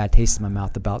like put a bad taste in my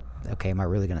mouth about, okay, am I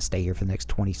really going to stay here for the next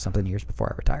 20-something years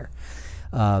before I retire?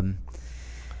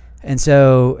 And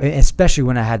so, especially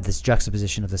when I had this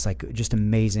juxtaposition of this like just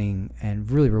amazing and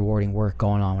really rewarding work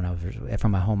going on when I was from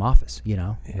my home office,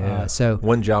 so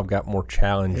one job got more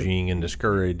challenging and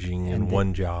discouraging, and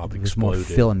one job exploded. Was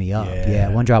more filling me up. Yeah,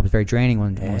 one job was very draining.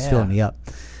 One was filling me up.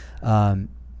 Let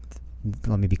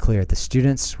me be clear: the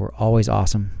students were always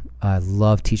awesome. I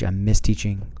love teaching. I miss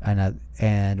teaching,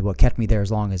 and what kept me there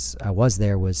as long as I was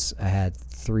there was I had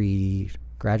 3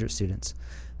 graduate students,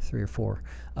 3 or 4.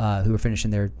 Who were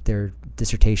finishing their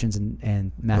dissertations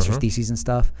and master's theses and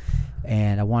stuff,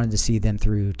 and I wanted to see them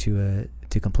through to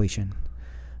completion,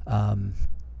 and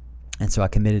so I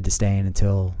committed to staying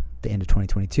until the end of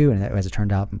 2022. And as it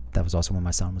turned out, that was also when my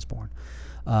son was born.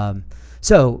 But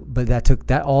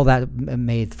that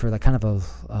made for like kind of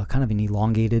an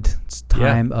elongated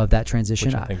time of that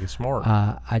transition. Which I think is smart.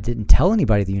 I didn't tell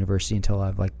anybody at the university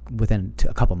until within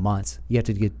a couple months.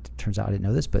 Turns out I didn't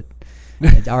know this, but.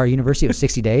 At our university, it was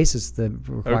 60 days is the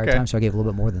required time, so I gave a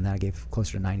little bit more than that. I gave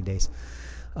closer to 90 days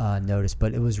notice,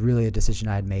 but it was really a decision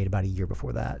I had made about a year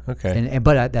before that. Okay.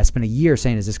 But I spent a year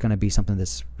saying, is this going to be something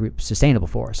that's sustainable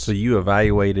for us? So you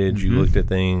evaluated, you looked at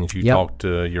things, you talked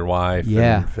to your wife,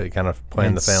 and kind of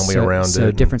planned the family around it. So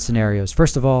different scenarios.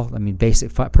 First of all, I mean,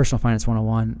 basic personal finance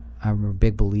 101. I'm a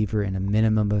big believer in a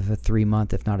minimum of a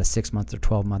 3-month, if not a 6-month or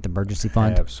 12-month emergency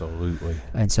fund. Absolutely.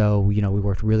 And so, we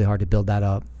worked really hard to build that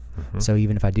up. So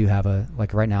even if I do have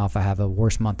right now, if I have a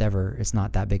worst month ever, it's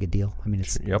not that big a deal. I mean,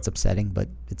 it's upsetting, but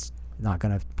it's not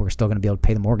we're still going to be able to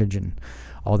pay the mortgage and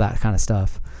all that kind of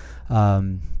stuff.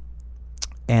 And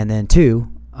then 2,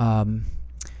 I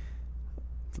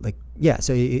guess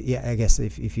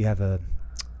if you have I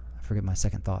forget my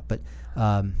second thought, but,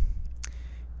 build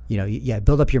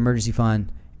up your emergency fund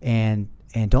and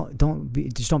don't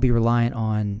be reliant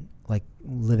on like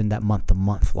living that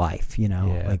month-to-month life,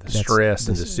 like the stress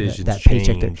and decisions that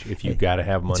change if you've got to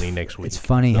have money next week. It's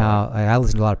funny how I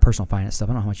listen to a lot of personal finance stuff.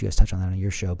 I don't know how much you guys touch on that on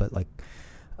your show, but like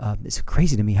it's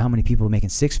crazy to me how many people making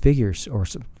 6 figures or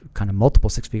some kind of multiple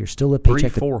 6 figures still live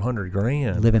paycheck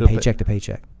 $400,000 living paycheck to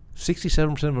paycheck.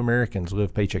 67% of Americans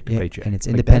live paycheck to paycheck, and it's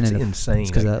independent. That's insane.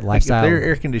 Because of lifestyle. If their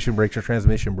air condition breaks or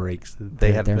transmission breaks,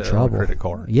 they have to pay on a credit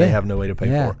card. Yeah. They have no way to pay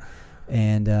for it.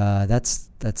 And that's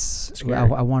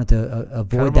I wanted to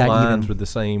avoid that. Kind of aligns with the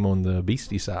same on the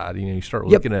obesity side. You start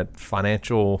looking at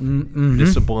financial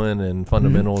discipline and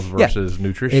fundamentals versus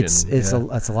nutrition. It's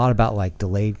a lot about like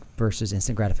delayed versus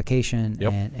instant gratification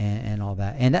and all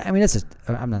that. And I mean,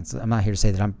 I'm not here to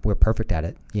say that we're perfect at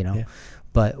it,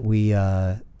 but we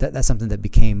that's something that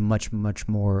became much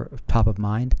more top of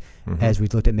mind as we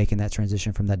looked at making that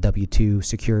transition from that W-2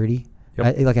 security.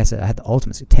 Like I said, I had the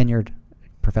ultimate tenured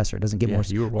professor. It doesn't get more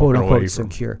quote unquote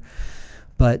secure.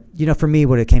 But for me,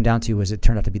 what it came down to was it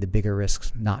turned out to be the bigger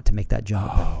risks not to make that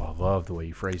jump. Oh, I love the way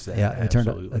you phrased that. Yeah, it turned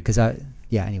out because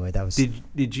anyway, that was.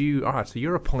 Did you? All right, so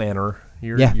you're a planner.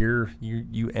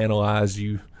 You analyze,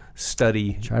 you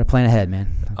study. Try to plan ahead,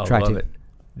 man. I love it.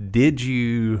 Did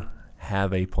you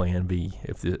have a plan B?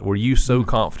 Were you so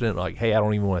confident, like, hey, I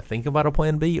don't even want to think about a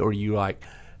plan B, or you like,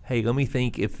 hey, let me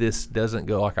think if this doesn't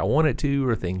go like I want it to,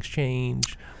 or things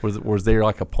change? Was there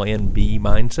like a plan B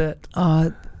mindset?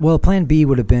 Well, plan B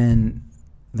would have been,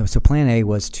 so plan A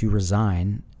was to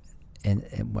resign,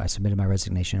 and I submitted my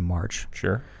resignation in March.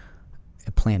 Sure.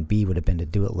 And plan B would have been to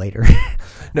do it later.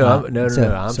 No.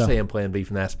 I'm saying plan B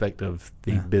from the aspect of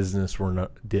the business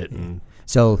didn't.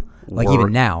 So like work.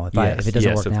 Even now, if it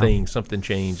doesn't work now. Something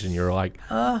changed and you're like,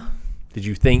 did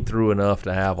you think through enough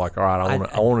to have like, all right,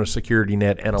 I want a security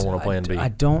net and I want a plan B? I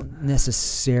don't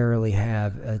necessarily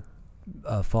have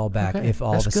a fallback if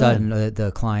all of a sudden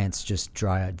the clients just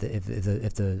dry out, if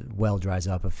the well dries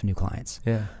up of new clients.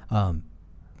 Yeah.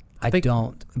 I think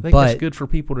that's good for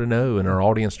people to know and our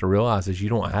audience to realize is you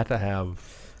don't have to have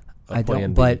a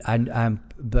plan B. But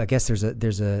I guess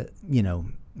there's a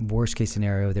worst case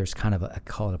scenario. There's kind of I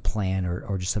call it a plan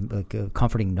or just some like a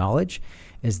comforting knowledge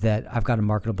is that I've got a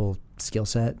marketable skill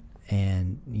set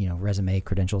and resume,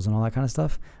 credentials, and all that kind of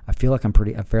stuff. I feel like I'm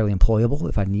fairly employable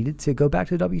if I needed to go back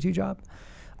to a W-2 job,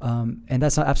 and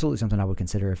that's absolutely something I would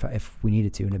consider if we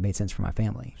needed to and it made sense for my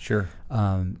family. Sure.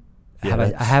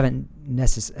 I haven't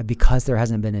necessarily because there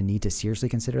hasn't been a need to seriously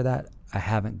consider that. I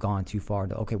haven't gone too far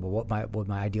to what would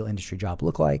my ideal industry job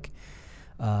look like,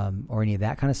 or any of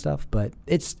that kind of stuff. But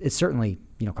it's certainly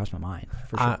crossed my mind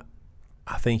for sure.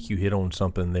 I think you hit on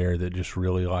something there that just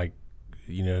really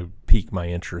piqued my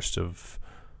interest of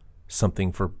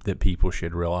something that people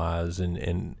should realize.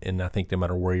 And I think no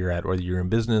matter where you're at, whether you're in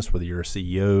business, whether you're a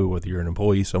CEO, whether you're an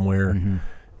employee somewhere,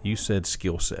 you said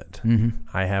skill set.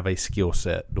 I have a skill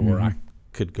set where I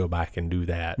could go back and do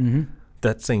that.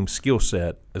 That same skill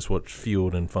set is what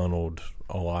fueled and funneled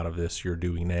a lot of this you're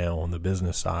doing now on the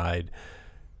business side.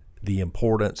 The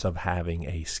importance of having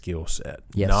a skill set,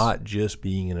 not just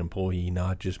being an employee,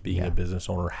 not just being a business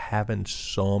owner, having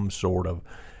some sort of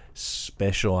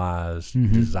specialized,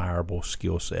 desirable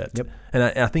skill set. Yep. And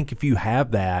I think if you have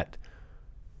that,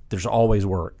 there's always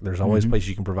work. There's always places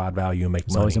you can provide value and make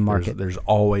money. Always a market. There's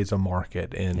always a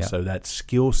market. And so that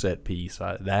skill set piece,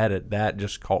 that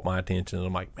just caught my attention. And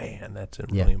I'm like, man, that's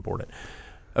really important.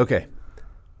 Okay.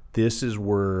 This is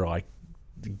where like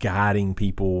guiding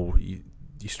people, you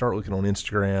start looking on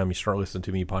Instagram, you start listening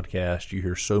to me podcast, you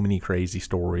hear so many crazy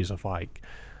stories of like,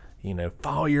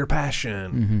 follow your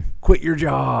passion, quit your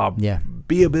job,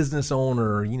 be a business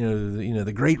owner,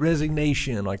 the great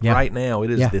resignation. Like right now, it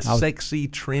is this sexy,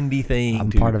 trendy thing.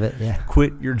 I'm part of it. Yeah.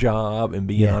 Quit your job and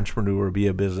be an entrepreneur, be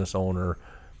a business owner.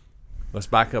 Let's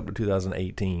back up to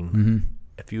 2018.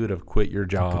 If you would have quit your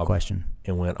job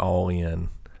and went all in,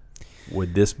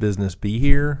 would this business be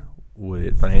here? Would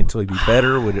it financially be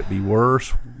better? Would it be worse?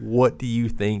 What do you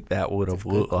think that would have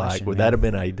looked like? Would that have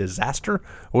been a disaster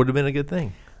or would it have been a good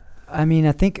thing? I mean,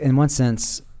 I think in one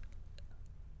sense,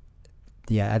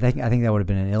 I think that would have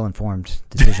been an ill-informed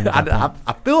decision.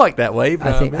 I feel like that way. But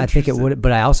I think it would,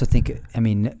 but I also think,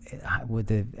 with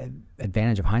the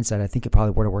advantage of hindsight, I think it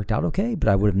probably would have worked out okay. But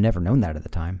I would have never known that at the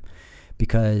time,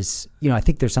 because I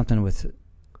think there's something with,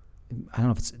 I don't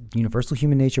know if it's universal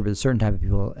human nature, but a certain type of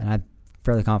people, and I'm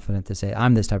fairly confident to say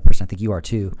I'm this type of person. I think you are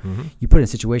too. You put in a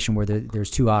situation where there's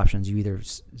two options: you either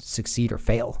succeed or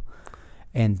fail.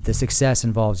 And the success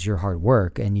involves your hard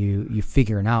work and you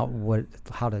figuring out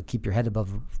how to keep your head above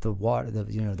the water,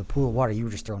 the pool of water you were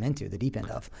just thrown into, the deep end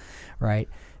of, right?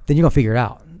 Then you're gonna figure it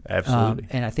out. Absolutely.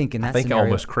 And I think in that scenario, I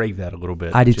almost crave that a little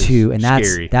bit. I do too, and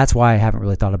scary. that's why I haven't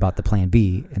really thought about the plan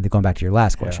B. And going back to your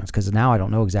last questions, because now I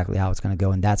don't know exactly how it's gonna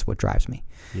go, and that's what drives me.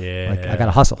 Yeah. Like I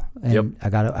gotta hustle, and I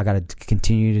gotta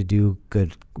continue to do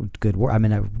good work. I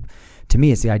mean, to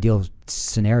me, it's the ideal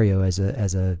scenario as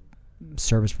a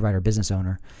service provider, business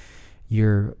owner.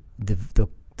 You're the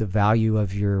the value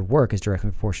of your work is directly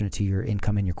proportionate to your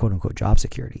income and your quote unquote job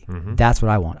security. Mm-hmm. That's what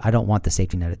I want. I don't want the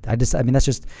safety net. That's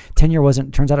just tenure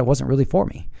turns out it wasn't really for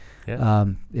me. Yeah.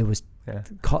 It was, I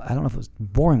don't know if it was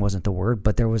boring wasn't the word,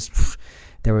 but there was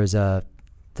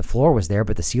the floor was there,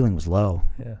 but the ceiling was low.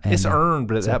 Yeah. It's earned,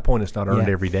 but at that point, it's not earned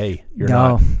every day.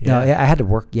 No, I had to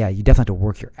work. Yeah, you definitely have to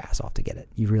work your ass off to get it.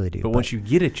 You really do. But once you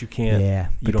get it, you can't. Yeah,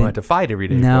 you don't have to fight every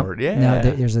day for it. Yeah.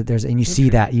 No, there's, and you see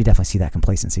that. You definitely see that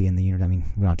complacency in the unit. I mean,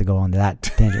 we don't have to go on to that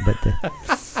tangent, but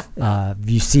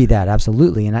you see that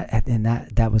absolutely, and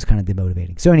that was kind of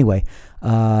demotivating. So anyway,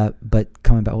 but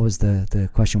coming back, what was the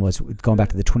question? Was going back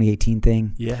to the 2018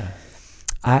 thing? Yeah.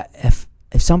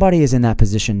 If somebody is in that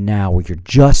position now where you're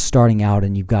just starting out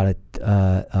and you've got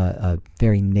a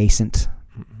very nascent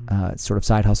sort of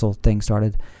side hustle thing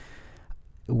started,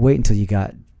 wait until you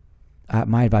got,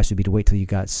 my advice would be to wait till you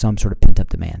got some sort of pent-up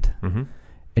demand. Mm-hmm.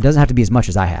 It doesn't have to be as much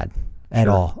as I had at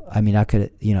all. I mean, I could,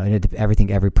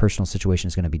 every personal situation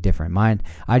is going to be different. Mine,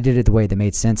 I did it the way that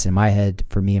made sense in my head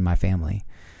for me and my family.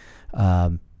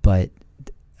 But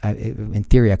in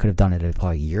theory, I could have done it at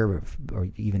probably a year or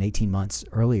even 18 months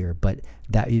earlier. But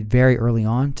that very early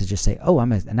on to just say, "Oh,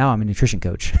 now I'm a nutrition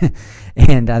coach,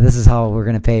 and this is how we're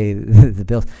going to pay the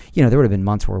bills." There would have been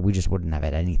months where we just wouldn't have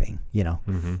had anything.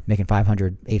 Making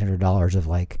 $500,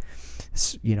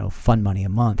 $800 of fun money a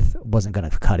month wasn't going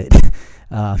to cut it.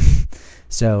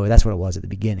 So that's what it was at the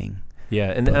beginning.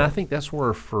 Yeah, and I think that's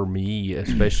where, for me,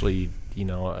 especially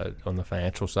on the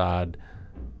financial side,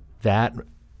 that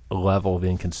level of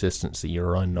inconsistency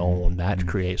or unknown that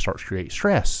starts to create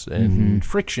stress and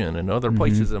friction and other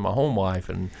places in my home life,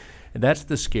 and that's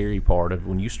the scary part of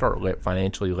when you start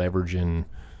financially leveraging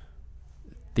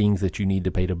things that you need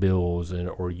to pay the bills,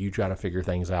 or you try to figure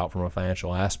things out from a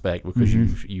financial aspect because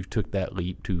you've took that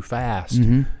leap too fast.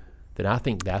 Then I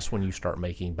think that's when you start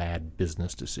making bad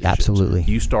business decisions. Absolutely.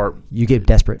 You get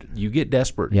desperate.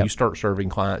 Yep. You start serving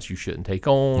clients you shouldn't take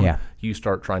on. Yeah. You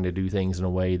start trying to do things in a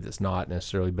way that's not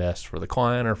necessarily best for the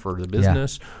client or for the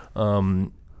business. Yeah.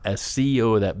 As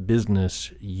CEO of that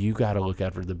business, you got to look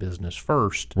after the business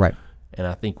first. Right. And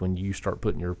I think when you start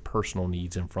putting your personal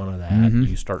needs in front of that,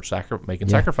 you start making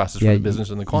sacrifices for the business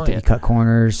and the client. You cut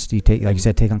corners. You take, like you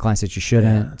said, take on clients that you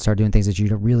shouldn't. Yeah. Start doing things that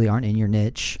you really aren't in your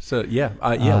niche. So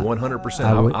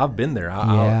 100%. I've been there.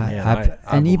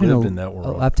 I've lived in that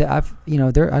world.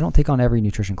 I don't take on every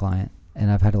nutrition client, and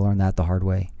I've had to learn that the hard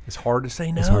way. It's hard to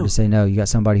say no. It's hard to say no. You got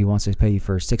somebody who wants to pay you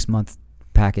for a 6-month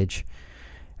package,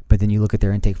 but then you look at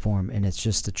their intake form, and it's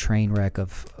just a train wreck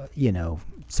of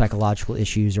psychological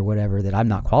issues or whatever that I'm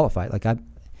not qualified. Like if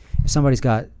somebody's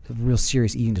got a real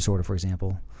serious eating disorder, for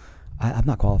example, I'm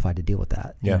not qualified to deal with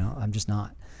that. Yeah. I'm just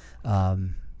not.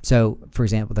 So for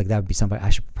example, like that would be somebody,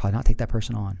 I should probably not take that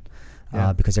person on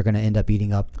because they're going to end up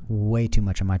eating up way too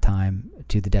much of my time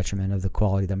to the detriment of the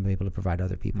quality that I'm able to provide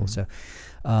other people. So,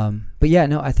 I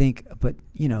think,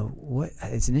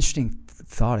 it's an interesting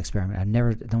thought experiment.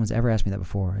 No one's ever asked me that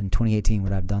before. In 2018,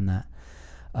 would I have done that?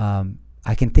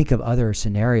 I can think of other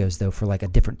scenarios though for like a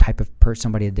different type of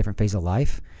somebody at a different phase of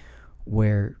life,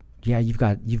 where you've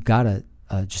got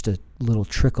just a little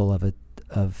trickle of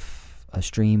a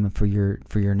stream for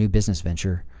your new business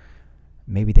venture.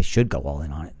 Maybe they should go all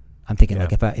in on it. I'm thinking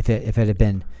like if it had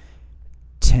been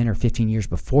 10 or 15 years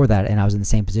before that, and I was in the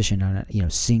same position on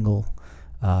single,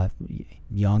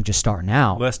 young, just starting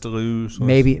out, less to lose.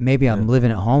 Maybe I'm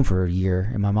living at home for a year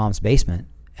in my mom's basement,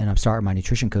 and I'm starting my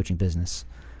nutrition coaching business,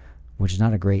 which is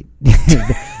not a great.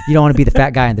 You don't want to be the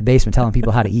fat guy in the basement telling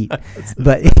people how to eat,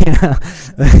 but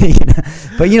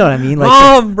but you know what I mean. Like,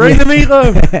 Mom, bring the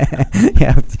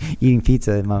meatloaf. Eating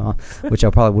pizza in my mom, which I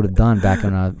probably would have done back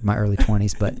in my early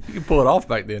 20s. But you can pull it off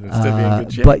back then and still be in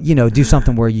good shape. But do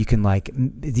something where you can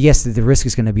yes, the risk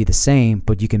is going to be the same,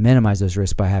 but you can minimize those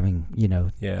risks by having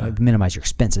minimize your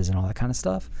expenses and all that kind of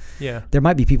stuff. Yeah, there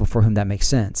might be people for whom that makes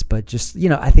sense, but just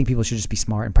I think people should just be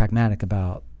smart and pragmatic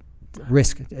about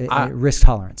risk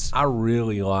tolerance. I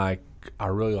really like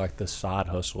the side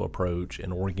hustle approach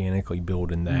and organically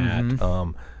building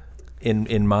that.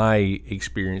 In my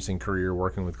experience and career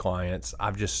working with clients,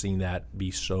 I've just seen that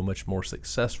be so much more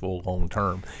successful long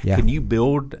term. Yeah. Can you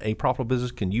build a profitable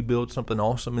business? Can you build something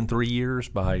awesome in 3 years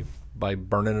by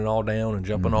burning it all down and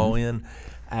jumping all in?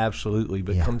 Absolutely.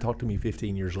 But come talk to me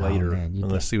 15 years later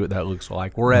and let's see what that looks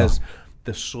like. Whereas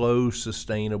the slow,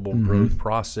 sustainable growth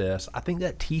process, I think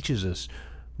that teaches us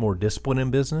more discipline in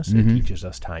business. It teaches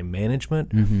us time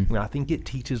management. And I think it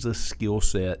teaches us skill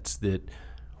sets that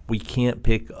we can't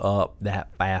pick up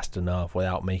that fast enough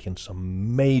without making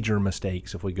some major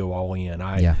mistakes if we go all in.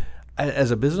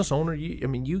 As a business owner,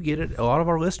 you get it. A lot of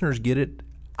our listeners get it.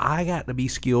 I got to be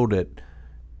skilled at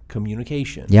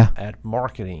communication, Yeah. at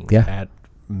marketing, Yeah. at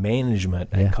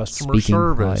management, Yeah. at customer Speaking.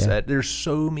 service. Yeah. There's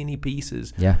so many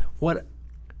pieces. Yeah. What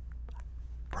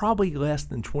probably less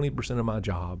than 20% of my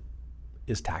job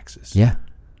is taxes. Yeah.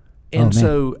 And Oh, man.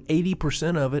 so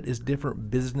 80% of it is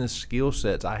different business skill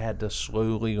sets I had to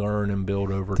slowly learn and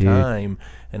build over Dude. time.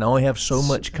 And I only have so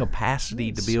much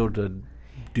capacity to be able to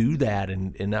do that.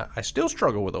 And I still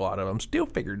struggle with a lot of them. I'm still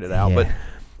figuring it out. Yeah.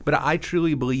 But I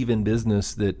truly believe in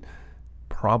business that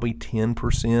probably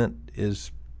 10%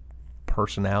 is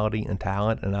personality and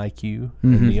talent and IQ,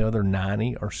 and the other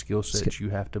 90 are skill sets you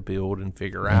have to build and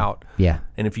figure out. Yeah.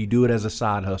 And if you do it as a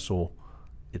side hustle,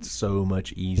 it's so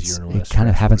much easier and It less kind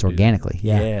of stressful happens to do. organically.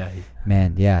 Yeah.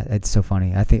 Man, yeah, it's so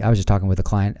funny. I think I was just talking with a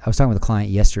client. I was talking with a client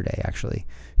yesterday, actually,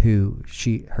 who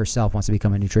she herself wants to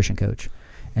become a nutrition coach.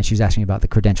 And she was asking me about the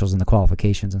credentials and the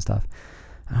qualifications and stuff.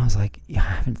 And I was like, yeah,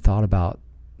 I haven't thought about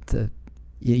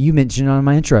you mentioned on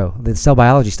my intro, the cell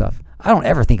biology stuff. I don't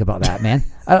ever think about that, man.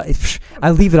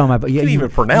 I leave it on my bio. You can't even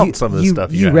pronounce some of the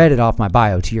stuff you read it off my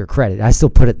bio to your credit. I still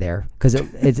put it there because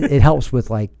it helps with,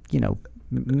 like,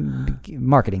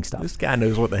 marketing stuff. This guy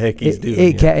knows what the heck he's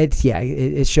doing.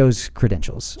 It shows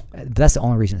credentials. That's the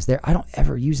only reason it's there. I don't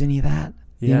ever use any of that.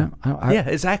 Yeah. Yeah,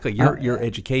 exactly. Your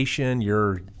education,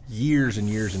 your years and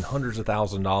years and hundreds of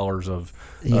 $1,000s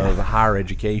of higher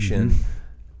education.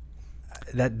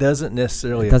 That doesn't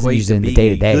necessarily equate to being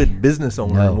a good business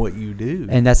owner in what you do.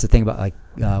 And that's the thing about, like,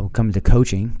 coming to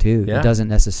coaching too. Yeah. It doesn't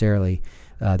necessarily.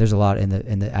 There's a lot in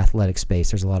the athletic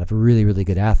space. There's a lot of really, really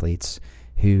good athletes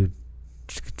who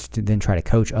then try to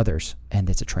coach others, and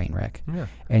it's a train wreck. Yeah.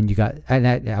 And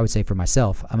I would say for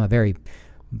myself, I'm a very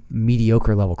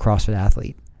mediocre level CrossFit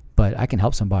athlete, but I can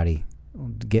help somebody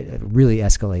really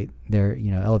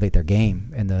elevate their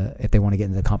game if they want to get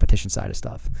into the competition side of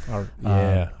stuff.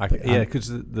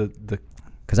 Because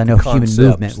because I know human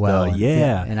movement well.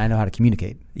 Yeah. And I know how to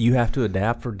communicate. You have to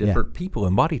adapt for different people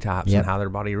and body types and how their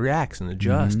body reacts and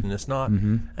adjust. And it's not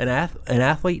an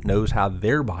athlete knows how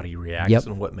their body reacts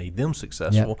and what made them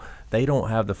successful. They don't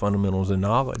have the fundamentals and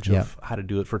knowledge of how to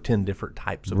do it for 10 different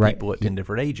types of people at 10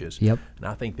 different ages. And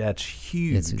I think that's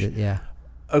huge.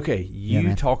 Okay,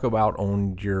 you talk about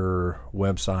on your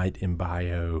website in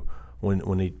bio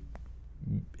when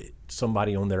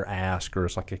somebody on there asks, or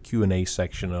it's like a Q&A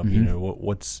section of,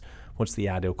 what's the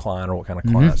ideal client, or what kind of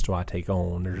clients do I take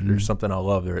on? There's something I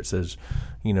love there. It says,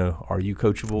 are you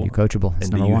coachable? You're coachable.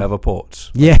 And do you have a pulse?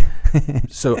 Yeah.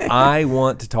 So I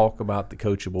want to talk about the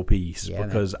coachable piece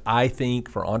because I think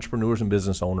for entrepreneurs and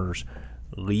business owners,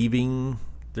 leaving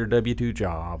their W-2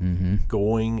 job,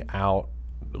 going out,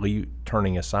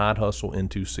 turning a side hustle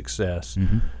into success,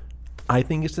 I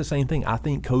think it's the same thing. I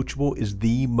think coachable is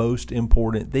the most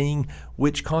important thing,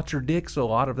 which contradicts a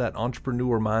lot of that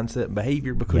entrepreneur mindset and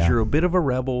behavior because you're a bit of a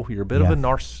rebel, you're a bit of a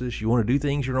narcissist, you want to do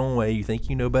things your own way, you think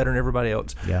you know better than everybody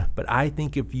else. But I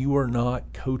think if you are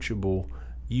not coachable,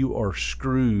 you are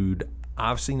screwed.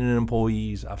 I've seen it in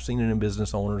employees, I've seen it in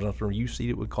business owners, you see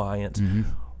it with clients.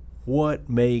 What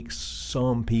makes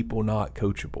some people not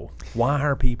coachable? Why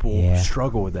are people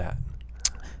struggle with that?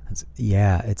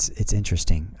 It's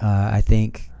interesting. I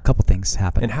think a couple things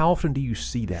happen. And how often do you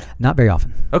see that? Not very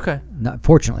often. Okay. Not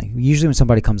fortunately. Usually when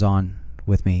somebody comes on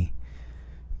with me,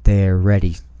 they're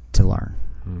ready to learn.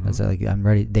 It's like, I'm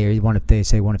ready. They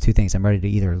say one of two things. I'm ready to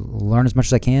either learn as much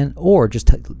as I can, or just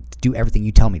do everything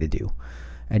you tell me to do,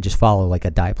 and just follow like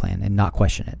a diet plan and not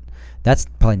question it. That's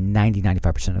probably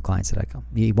 95% of the clients that I come.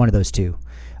 One of those two.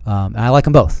 And I like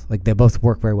them both. Like, they both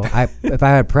work very well. If I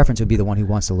had a preference, it would be the one who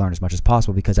wants to learn as much as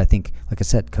possible, because I think, like I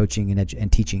said, coaching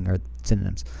and teaching are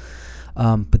synonyms.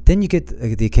 But then you get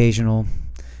the occasional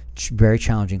very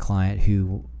challenging client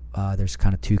who there's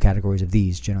kind of two categories of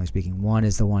these, generally speaking. One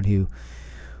is the one who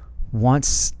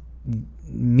wants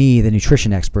me, the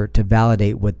nutrition expert, to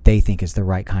validate what they think is the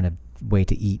right kind of way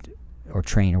to eat or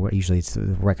train, or what usually it's the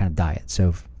right kind of diet.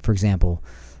 So, for example,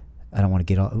 I know we're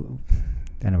getting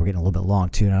a little bit long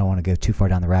too, and I don't want to go too far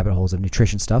down the rabbit holes of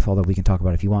nutrition stuff, although we can talk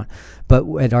about it if you want. But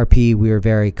at RP, we are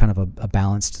very kind of a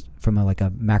balanced from a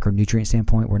macronutrient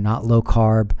standpoint. We're not low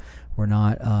carb. We're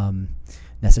not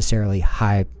necessarily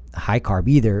high carb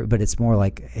either, but it's more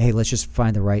like, hey, let's just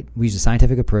find we use a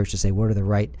scientific approach to say what are the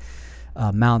right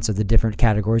amounts of the different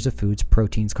categories of foods: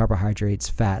 proteins, carbohydrates,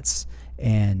 fats,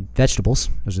 and vegetables.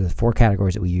 Those are the 4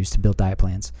 categories that we use to build diet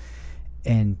plans.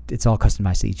 And it's all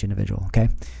customized to each individual, okay?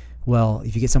 Well,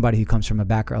 if you get somebody who comes from a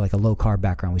background, like a low-carb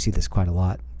background, we see this quite a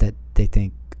lot, that they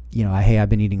think, hey, I've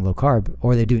been eating low carb,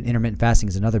 or they do intermittent fasting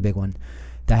is another big one.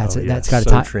 That's got a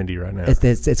time. So trendy right now.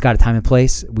 It's got a time and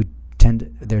place. We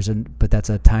but that's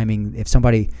a timing. If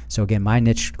somebody, so again, my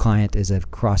niche client is a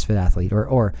CrossFit athlete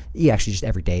or actually just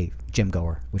everyday gym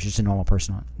goer, which is a normal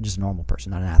person,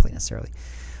 not an athlete necessarily.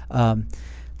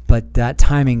 But that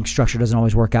timing structure doesn't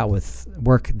always work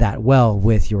that well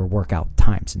with your workout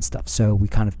times and stuff. So we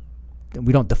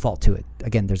don't default to it.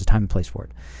 Again, there's a time and place for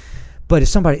it. But if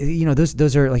somebody,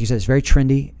 those are, like you said, it's very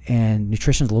trendy, and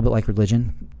nutrition is a little bit like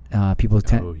religion. People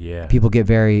get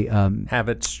very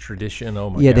habits, tradition. Oh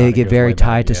my God, they it get goes very way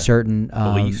tied back, to certain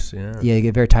beliefs. They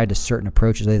get very tied to certain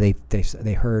approaches.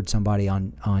 They heard somebody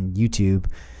on YouTube,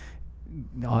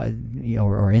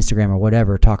 or Instagram or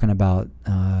whatever, talking about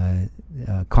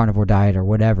carnivore diet or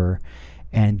whatever,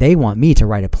 and they want me to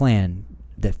write a plan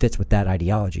that fits with that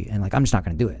ideology. And like, I'm just not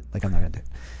going to do it. Like, I'm not going to do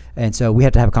it. And so we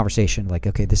have to have a conversation like,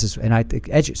 okay, this is, and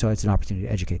so it's an opportunity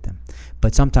to educate them.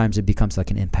 But sometimes it becomes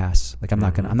like an impasse. Like, I'm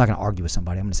not going to argue with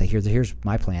somebody. I'm going to say, here's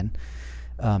my plan.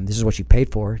 This is what you paid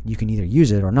for. You can either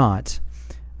use it or not.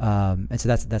 And so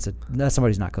that's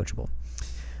somebody who's not coachable.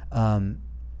 And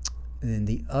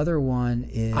the other one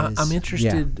is, I'm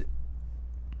interested. Yeah.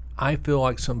 I feel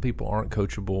like some people aren't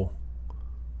coachable.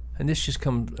 And this just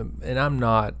comes, and I'm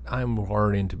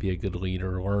learning to be a good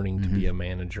leader, learning to be a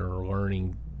manager,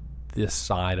 learning this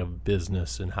side of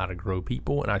business and how to grow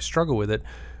people. And I struggle with it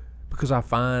because I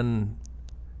find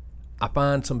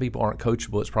some people aren't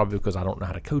coachable. It's probably because I don't know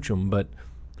how to coach them, but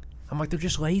I'm like, they're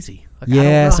just lazy. Like, I don't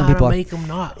know some how people to make them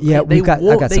not. Yeah, they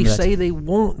say they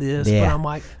want this, but I'm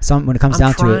like, when it comes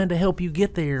down to it, I'm trying to help you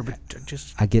get there, but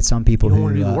just I get some people who don't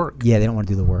want to do the work. Yeah, they don't want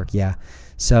to do the work. Yeah,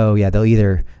 so they'll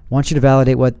either want you to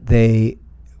validate what they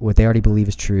already believe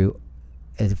is true.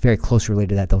 It's very closely related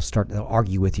to that. They'll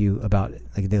argue with you about,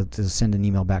 like, they'll send an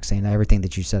email back saying everything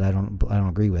that you said I don't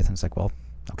agree with. And it's like, well,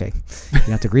 okay, you don't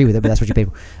have to agree with it, but that's what you paid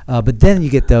for. But then you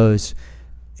get those,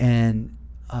 and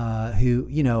who,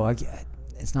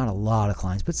 it's not a lot of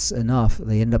clients, but it's enough.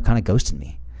 They end up kind of ghosting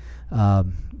me,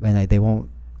 and they won't,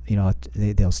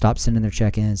 they'll stop sending their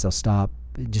check-ins. They'll stop,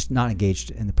 just not engaged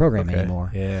in the program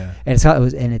anymore. Yeah.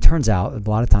 And it turns out a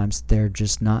lot of times they're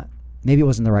just not. Maybe it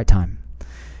wasn't the right time.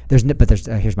 But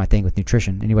here's my thing with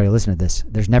nutrition. Anybody listen to this?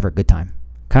 There's never a good time.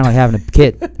 Kind of like having a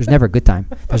kid. There's never a good time.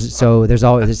 It's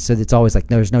always like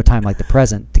there's no time like the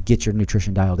present to get your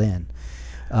nutrition dialed in.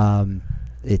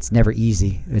 It's never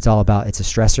easy. It's a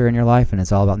stressor in your life, and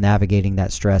it's all about navigating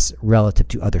that stress relative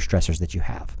to other stressors that you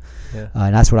have. Yeah.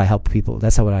 And that's what I help people.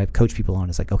 That's what I coach people on.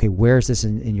 It's like, okay, where is this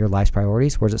in your life's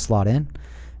priorities? Where does it slot in?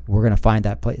 We're going to find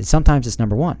that place. Sometimes it's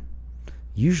number one.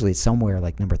 Usually it's somewhere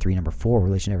like number 3, number 4,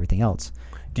 relation to everything else.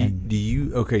 Talking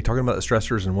about the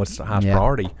stressors and what's the highest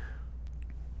priority,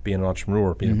 being an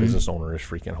entrepreneur, being a business owner is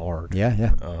freaking hard.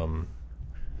 Yeah.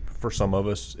 For some of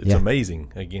us, it's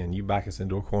amazing. Again, you back us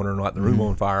into a corner and light the room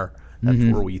on fire. That's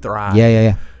where we thrive.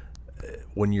 Yeah.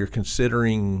 When you're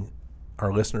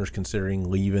our listeners considering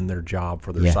leaving their job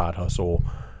for their side hustle,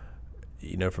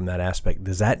 from that aspect,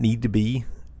 does that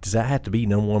have to be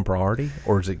number one priority?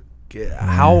 Or is it,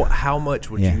 how much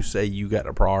would you say you got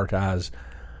to prioritize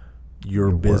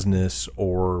your business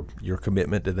or your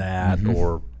commitment to that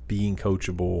or being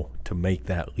coachable to make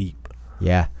that leap?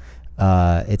 Yeah.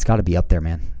 It's got to be up there,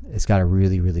 man. It's got to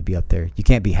really, really be up there. You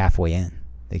can't be halfway in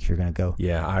if you're going to go.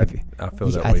 Yeah, I feel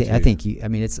that way too. I think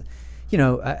it's,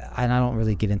 and I don't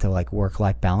really get into like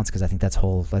work-life balance because I think that's a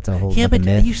whole but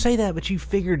myth. You say that, but you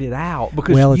figured it out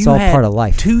because it's all part of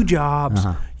life. 2 jobs.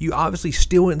 You obviously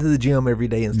still went to the gym every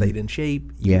day and stayed in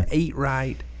shape. You ate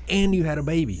right, and you had a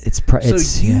baby.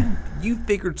 You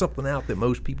figured something out that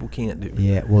most people can't do.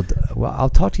 Yeah. Well, I'll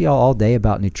talk to y'all all day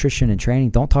about nutrition and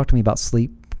training. Don't talk to me about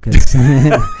sleep. Because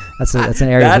that's an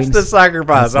area of weakness. That's the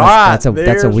sacrifice. All right, that's a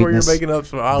weakness. Where you're making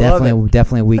up. I love it.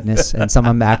 Definitely a weakness, and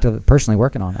something I'm actively personally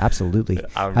working on. Absolutely,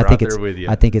 I think it's with you.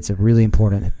 I think it's a really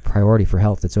important priority for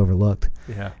health that's overlooked.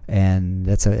 Yeah, and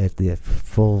that's the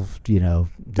full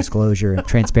disclosure and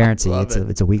transparency.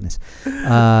 It's a weakness.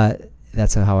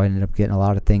 That's how I ended up getting a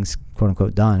lot of things, quote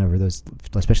unquote, done over those,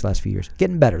 especially the last few years.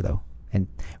 Getting better though, and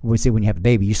we say when you have a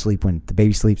baby, you sleep when the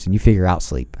baby sleeps, and you figure out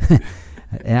sleep.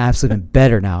 And I'm sleeping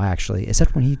better now, actually,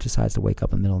 except when he decides to wake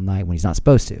up in the middle of the night when he's not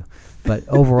supposed to. But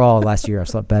overall, last year I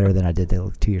slept better than I did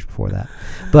the 2 years before that.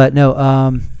 But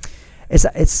no,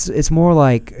 it's more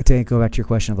like, to go back to your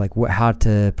question of like how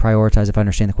to prioritize. If I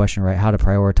understand the question right, how to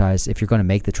prioritize if you're going to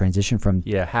make the transition from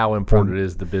how important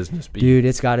is the business be? Dude,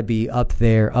 it's got to be up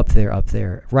there,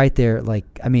 right there. Like,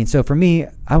 I mean, so for me,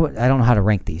 I don't know how to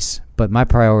rank these, but my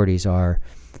priorities are,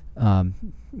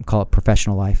 call it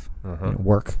professional life,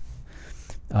 work.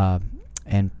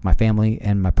 And my family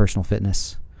and my personal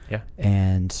fitness. Yeah.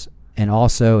 And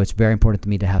also it's very important to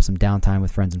me to have some downtime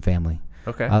with friends and family.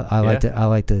 Okay. I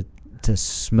like to to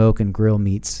smoke and grill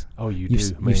meats. Oh, you you've,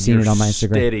 do. Man, you've seen it on my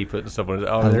Instagram. Steady putting stuff on it.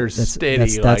 Oh, they're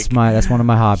steady. That's one of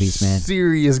my hobbies, man.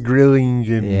 Serious grilling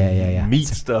and meat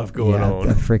stuff going on.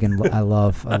 I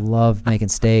love making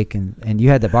steak, and you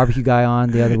had the barbecue guy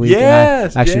on the other week.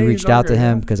 Yes, and I actually reached out to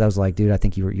him because I was like, dude, I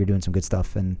think you're doing some good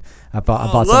stuff, and I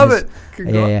bought some. Love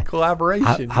it.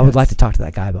 Collaboration. I would like to talk to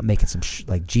that guy about making some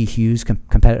like G Hughes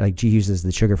competitive. Like G Hughes is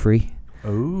the sugar free.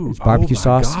 Ooh, barbecue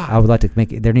sauce. God. I would like to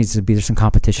make it. There's some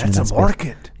competition. That's in that a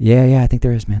market. Space. Yeah, I think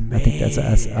there is, man. I think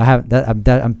that's I have that.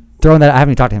 I'm throwing that. I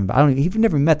haven't even talked to him. But you've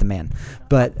never met the man,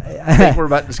 but I think we're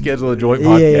about to schedule a joint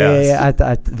podcast.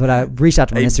 Yeah. But I reached out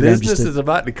to him on Instagram. Business is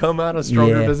about to come out of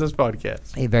Stronger Business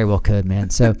Podcast. It very well could, man.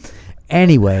 So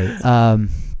anyway,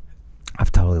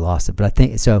 I've totally lost it, but I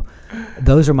think so.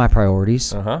 Those are my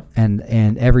priorities, and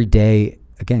every day,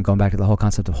 again, going back to the whole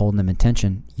concept of holding them in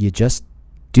tension, you just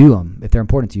do them if they're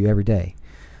important to you every day.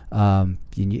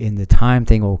 In the time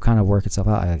thing will kind of work itself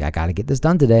out. I got to get this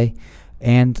done today,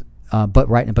 but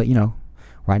right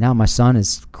now my son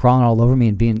is crawling all over me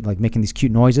and being like making these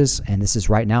cute noises, and this is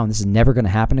right now, and this is never going to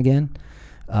happen again.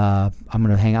 I'm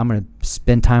gonna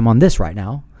spend time on this right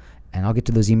now, and I'll get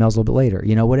to those emails a little bit later.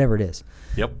 Whatever it is.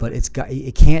 Yep. But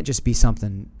it can't just be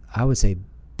something. I would say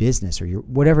business or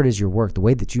whatever it is, your work, the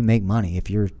way that you make money. If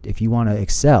you want to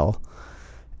excel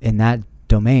in that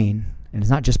domain, and it's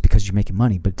not just because you're making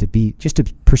money, but to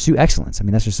pursue excellence. I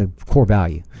mean, that's just a core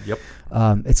value. Yep.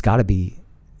 It's got to be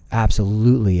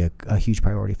absolutely a huge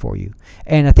priority for you.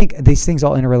 And I think these things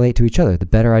all interrelate to each other. The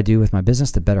better I do with my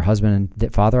business, the better husband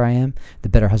and father I am. The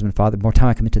better husband and father, the more time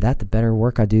I commit to that, the better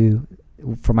work I do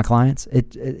for my clients.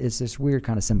 It's this weird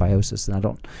kind of symbiosis, and I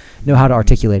don't know how to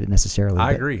articulate it necessarily.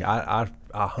 I agree. I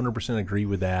 100% agree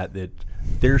with that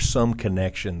there's some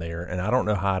connection there, and I don't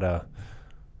know how to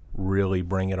really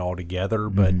bring it all together,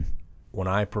 but when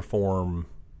I perform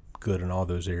good in all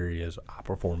those areas, I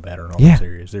perform better in all those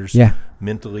areas. There's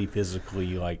mentally,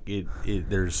 physically, like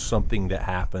there's something that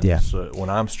happens. Yeah. So when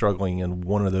I'm struggling in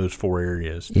one of those four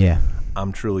areas,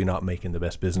 I'm truly not making the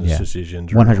best business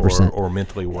decisions 100%. Or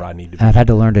mentally where I need to be. And I've had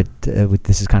to learn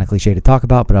this is kind of cliche to talk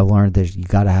about, but I've learned that you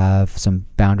got to have some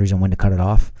boundaries on when to cut it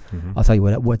off. I'll tell you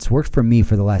what's worked for me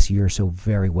for the last year or so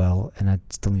very well, and I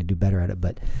still need to do better at it,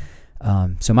 but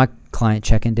so my client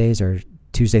check-in days are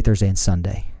Tuesday, Thursday, and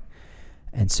Sunday.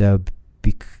 And so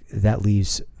that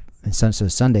leaves, and so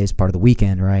Sunday is part of the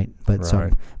weekend, right?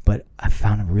 But I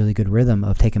found a really good rhythm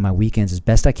of taking my weekends as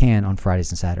best I can on Fridays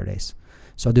and Saturdays.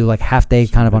 So I'll do like half day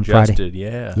kind of on Friday.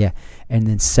 Yeah. And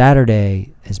then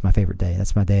Saturday is my favorite day.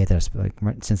 That's my day that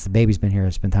since the baby's been here, I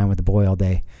spend time with the boy all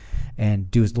day and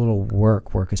do as little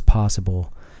work as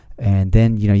possible. And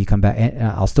then, you come back, and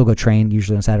I'll still go train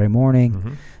usually on Saturday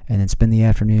morning and then spend the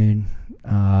afternoon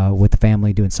with the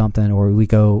family doing something. Or we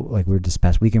go, like we were this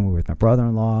past weekend, we were with my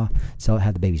brother-in-law, so I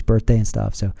had the baby's birthday and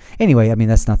stuff. So anyway, I mean,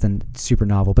 that's nothing super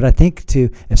novel. But I think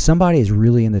if somebody is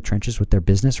really in the trenches with their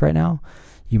business right now,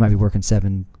 you might be working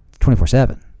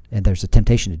 24/7, and there's a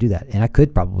temptation to do that. And I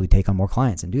could probably take on more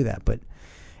clients and do that, but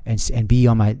and be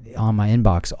on my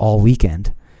inbox all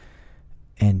weekend.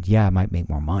 And I might make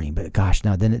more money, but gosh,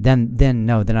 no. Then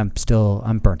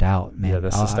I'm burnt out, man. Yeah,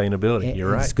 that's sustainability.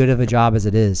 You're right. As good of a job as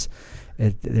it is,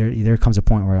 there comes a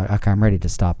point where I'm ready to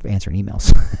stop answering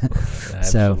emails.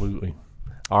 Absolutely.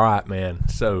 All right, man.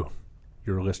 So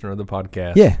you're a listener of the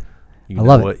podcast. Yeah, I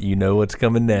love it. You know what's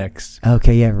coming next.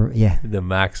 Okay, yeah. The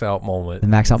max out moment.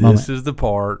 This is the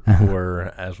part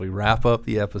where, as we wrap up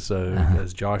the episode,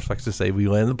 as Josh likes to say, we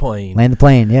land the plane.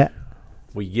 Yeah.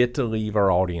 We get to leave our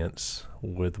audience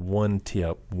with one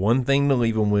tip, one thing to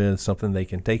leave them with, something they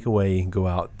can take away and go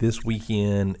out this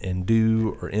weekend and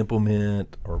do or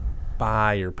implement or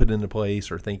buy or put into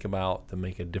place or think about to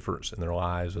make a difference in their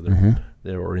lives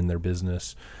or in their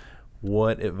business.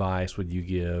 What advice would you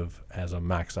give as a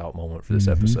max out moment for this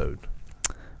episode?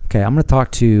 Okay, I'm going to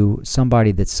talk to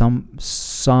somebody that's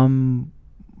some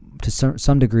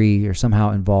degree or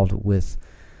somehow involved with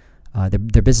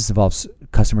their business involves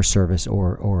customer service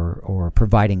or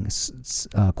providing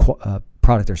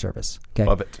product or service. Okay,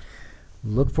 love it.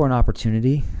 Look for an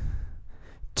opportunity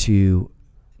to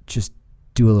just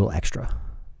do a little extra.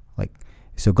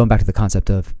 So going back to the concept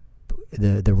of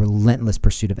the relentless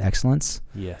pursuit of excellence.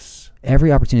 Yes.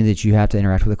 Every opportunity that you have to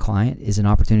interact with a client is an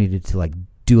opportunity to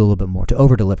do a little bit more, to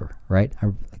over deliver. Right.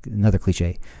 Another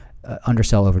cliche.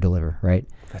 Undersell, over deliver. Right.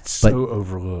 That's so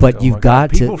overlooked. But you've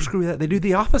got people screw that. They do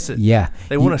the opposite. Yeah.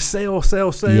 They want to sell,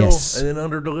 yes. and then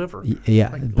under deliver.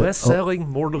 Yeah. Less selling,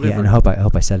 more delivery. Yeah, and I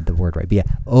hope I said the word right. But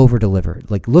over deliver.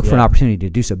 Look for an opportunity to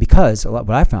do so, because what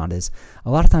I found is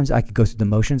a lot of times I could go through the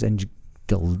motions and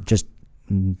just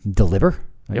deliver.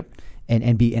 Right? Yep.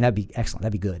 and that'd be excellent.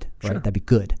 That'd be good, right? Sure. That'd be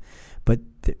good. But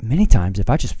many times, if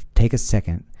I just take a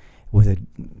second with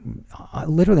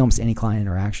literally almost any client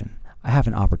interaction, I have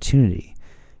an opportunity.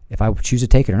 If I choose to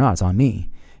take it or not, it's on me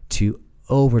to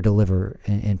over deliver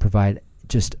and provide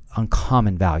just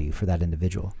uncommon value for that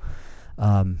individual.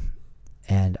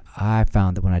 And I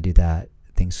found that when I do that,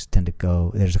 things tend to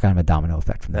go. There's a kind of a domino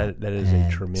effect from that. That is a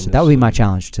tremendous. So that would be my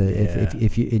challenge to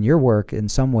if you in your work in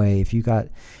some way, if you got,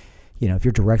 if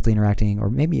you're directly interacting, or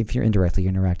maybe if you're indirectly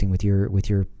interacting with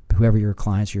your whoever your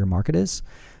clients or your market is,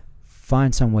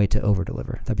 find some way to over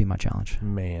deliver. That'd be my challenge.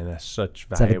 Man, that's such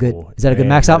valuable. Is that a good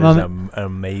max out moment? An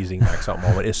amazing max out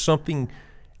moment. It's something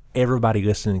everybody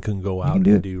listening can go out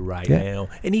and do right now.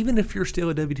 And even if you're still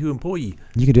a W-2 employee,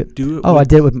 you can do it. I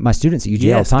did it with my students at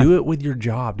UGA all the time. Do it with your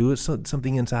job. Do it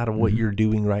something inside of what you're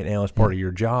doing right now as part of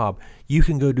your job. You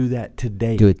can go do that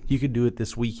today. You can do it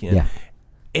this weekend. Yeah.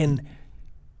 And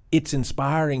it's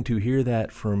inspiring to hear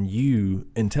that from you,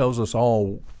 and tells us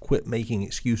all, quit making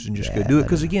excuses and just go do it.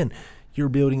 Because again, you're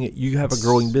building it. You have a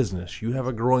growing business. You have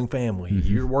a growing family.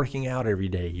 You're working out every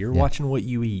day. You're watching what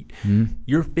you eat.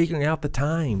 You're figuring out the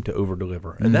time to over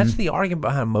deliver. And that's the argument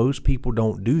behind most people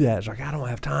don't do that. It's like, I don't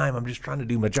have time. I'm just trying to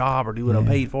do my job or do what I'm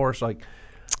paid for. It's like,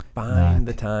 find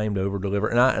the time to over deliver.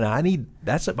 And I need,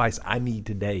 that's advice I need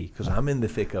today, because I'm in the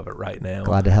thick of it right now.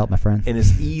 Glad to help, my friend. And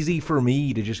it's easy for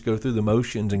me to just go through the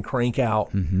motions and crank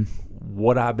out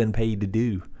what I've been paid to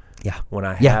do. Yeah. When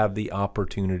I have the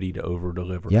opportunity to over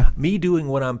deliver. Yeah. Me doing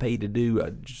what I'm paid to do,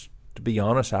 just to be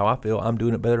honest, how I feel, I'm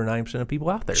doing it better than 90% of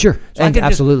people out there. Sure. So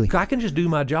Absolutely. I can just do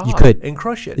my job and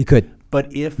crush it. You could.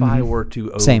 But if I were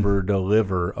to over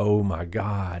deliver, oh my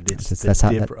God, that's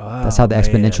how the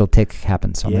exponential tick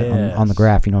happens on the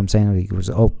graph. You know what I'm saying? It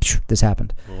was, this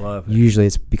happened. Love it. Usually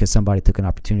it's because somebody took an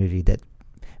opportunity that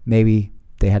maybe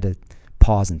they had to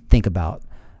pause and think about,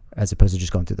 as opposed to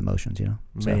just going through the motions, So.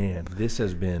 Man, this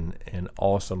has been an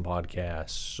awesome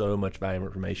podcast. So much valuable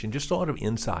information. Just a lot of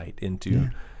insight into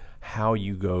how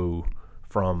you go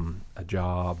from a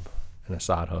job and a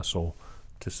side hustle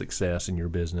to success in your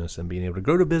business, and being able to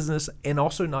grow the business, and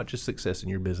also not just success in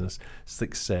your business,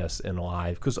 success in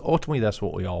life. Because ultimately that's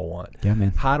what we all want. Yeah,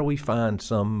 man. How do we find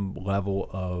some level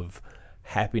of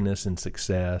happiness and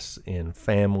success in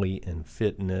family and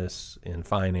fitness and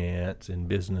finance and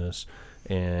business?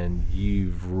 And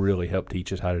you've really helped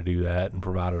teach us how to do that, and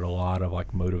provided a lot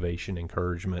of motivation,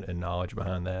 encouragement, and knowledge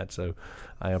behind that. So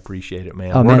I appreciate it,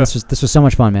 man. Oh, man, this was so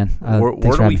much fun, man. Where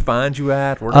do we find you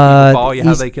at? Where do people follow you?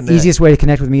 How they connect? Easiest way to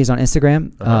connect with me is on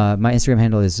Instagram. My Instagram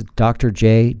handle is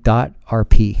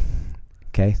drj.rp.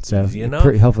 Okay, so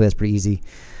hopefully that's pretty easy.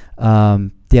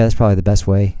 That's probably the best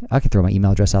way. I can throw my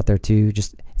email address out there too.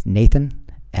 Just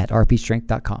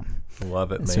nathan@rpstrength.com.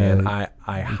 Love it, man. So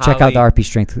I check out the RP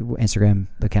Strength Instagram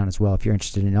account as well if you're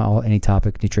interested in any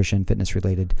topic, nutrition, fitness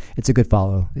related. It's a good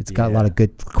follow. It's got a lot of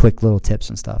good, quick little tips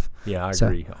and stuff. Yeah, I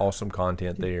agree. Awesome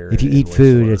content there. If you eat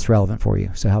food, it's relevant for you.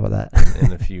 So how about that?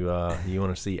 And if you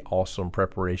want to see awesome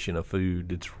preparation of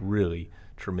food, it's really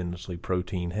tremendously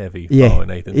protein heavy.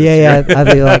 Nathan.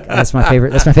 I feel like that's my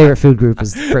favorite. That's my favorite food group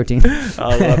is protein.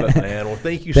 I love it, man. Well,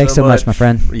 thank you. Thanks so much, my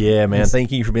friend. Yeah, man.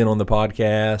 Thank you for being on the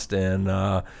podcast,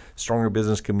 and Stronger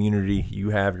Business community.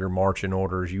 You have your marching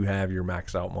orders. You have your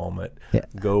max out moment. Yeah.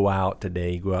 Go out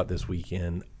today. Go out this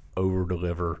weekend. Over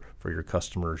deliver for your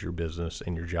customers, your business,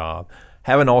 and your job.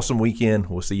 Have an awesome weekend.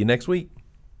 We'll see you next week.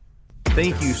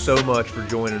 Thank you so much for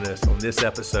joining us on this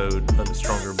episode of the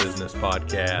Stronger Business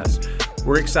Podcast.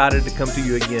 We're excited to come to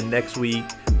you again next week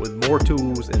with more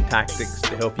tools and tactics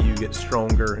to help you get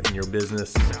stronger in your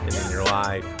business and in your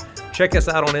life. Check us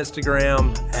out on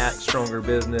Instagram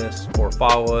 @StrongerBusiness, or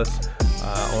follow us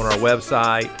on our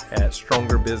website at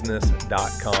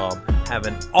strongerbusiness.com. Have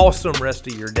an awesome rest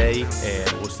of your day,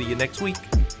 and we'll see you next week.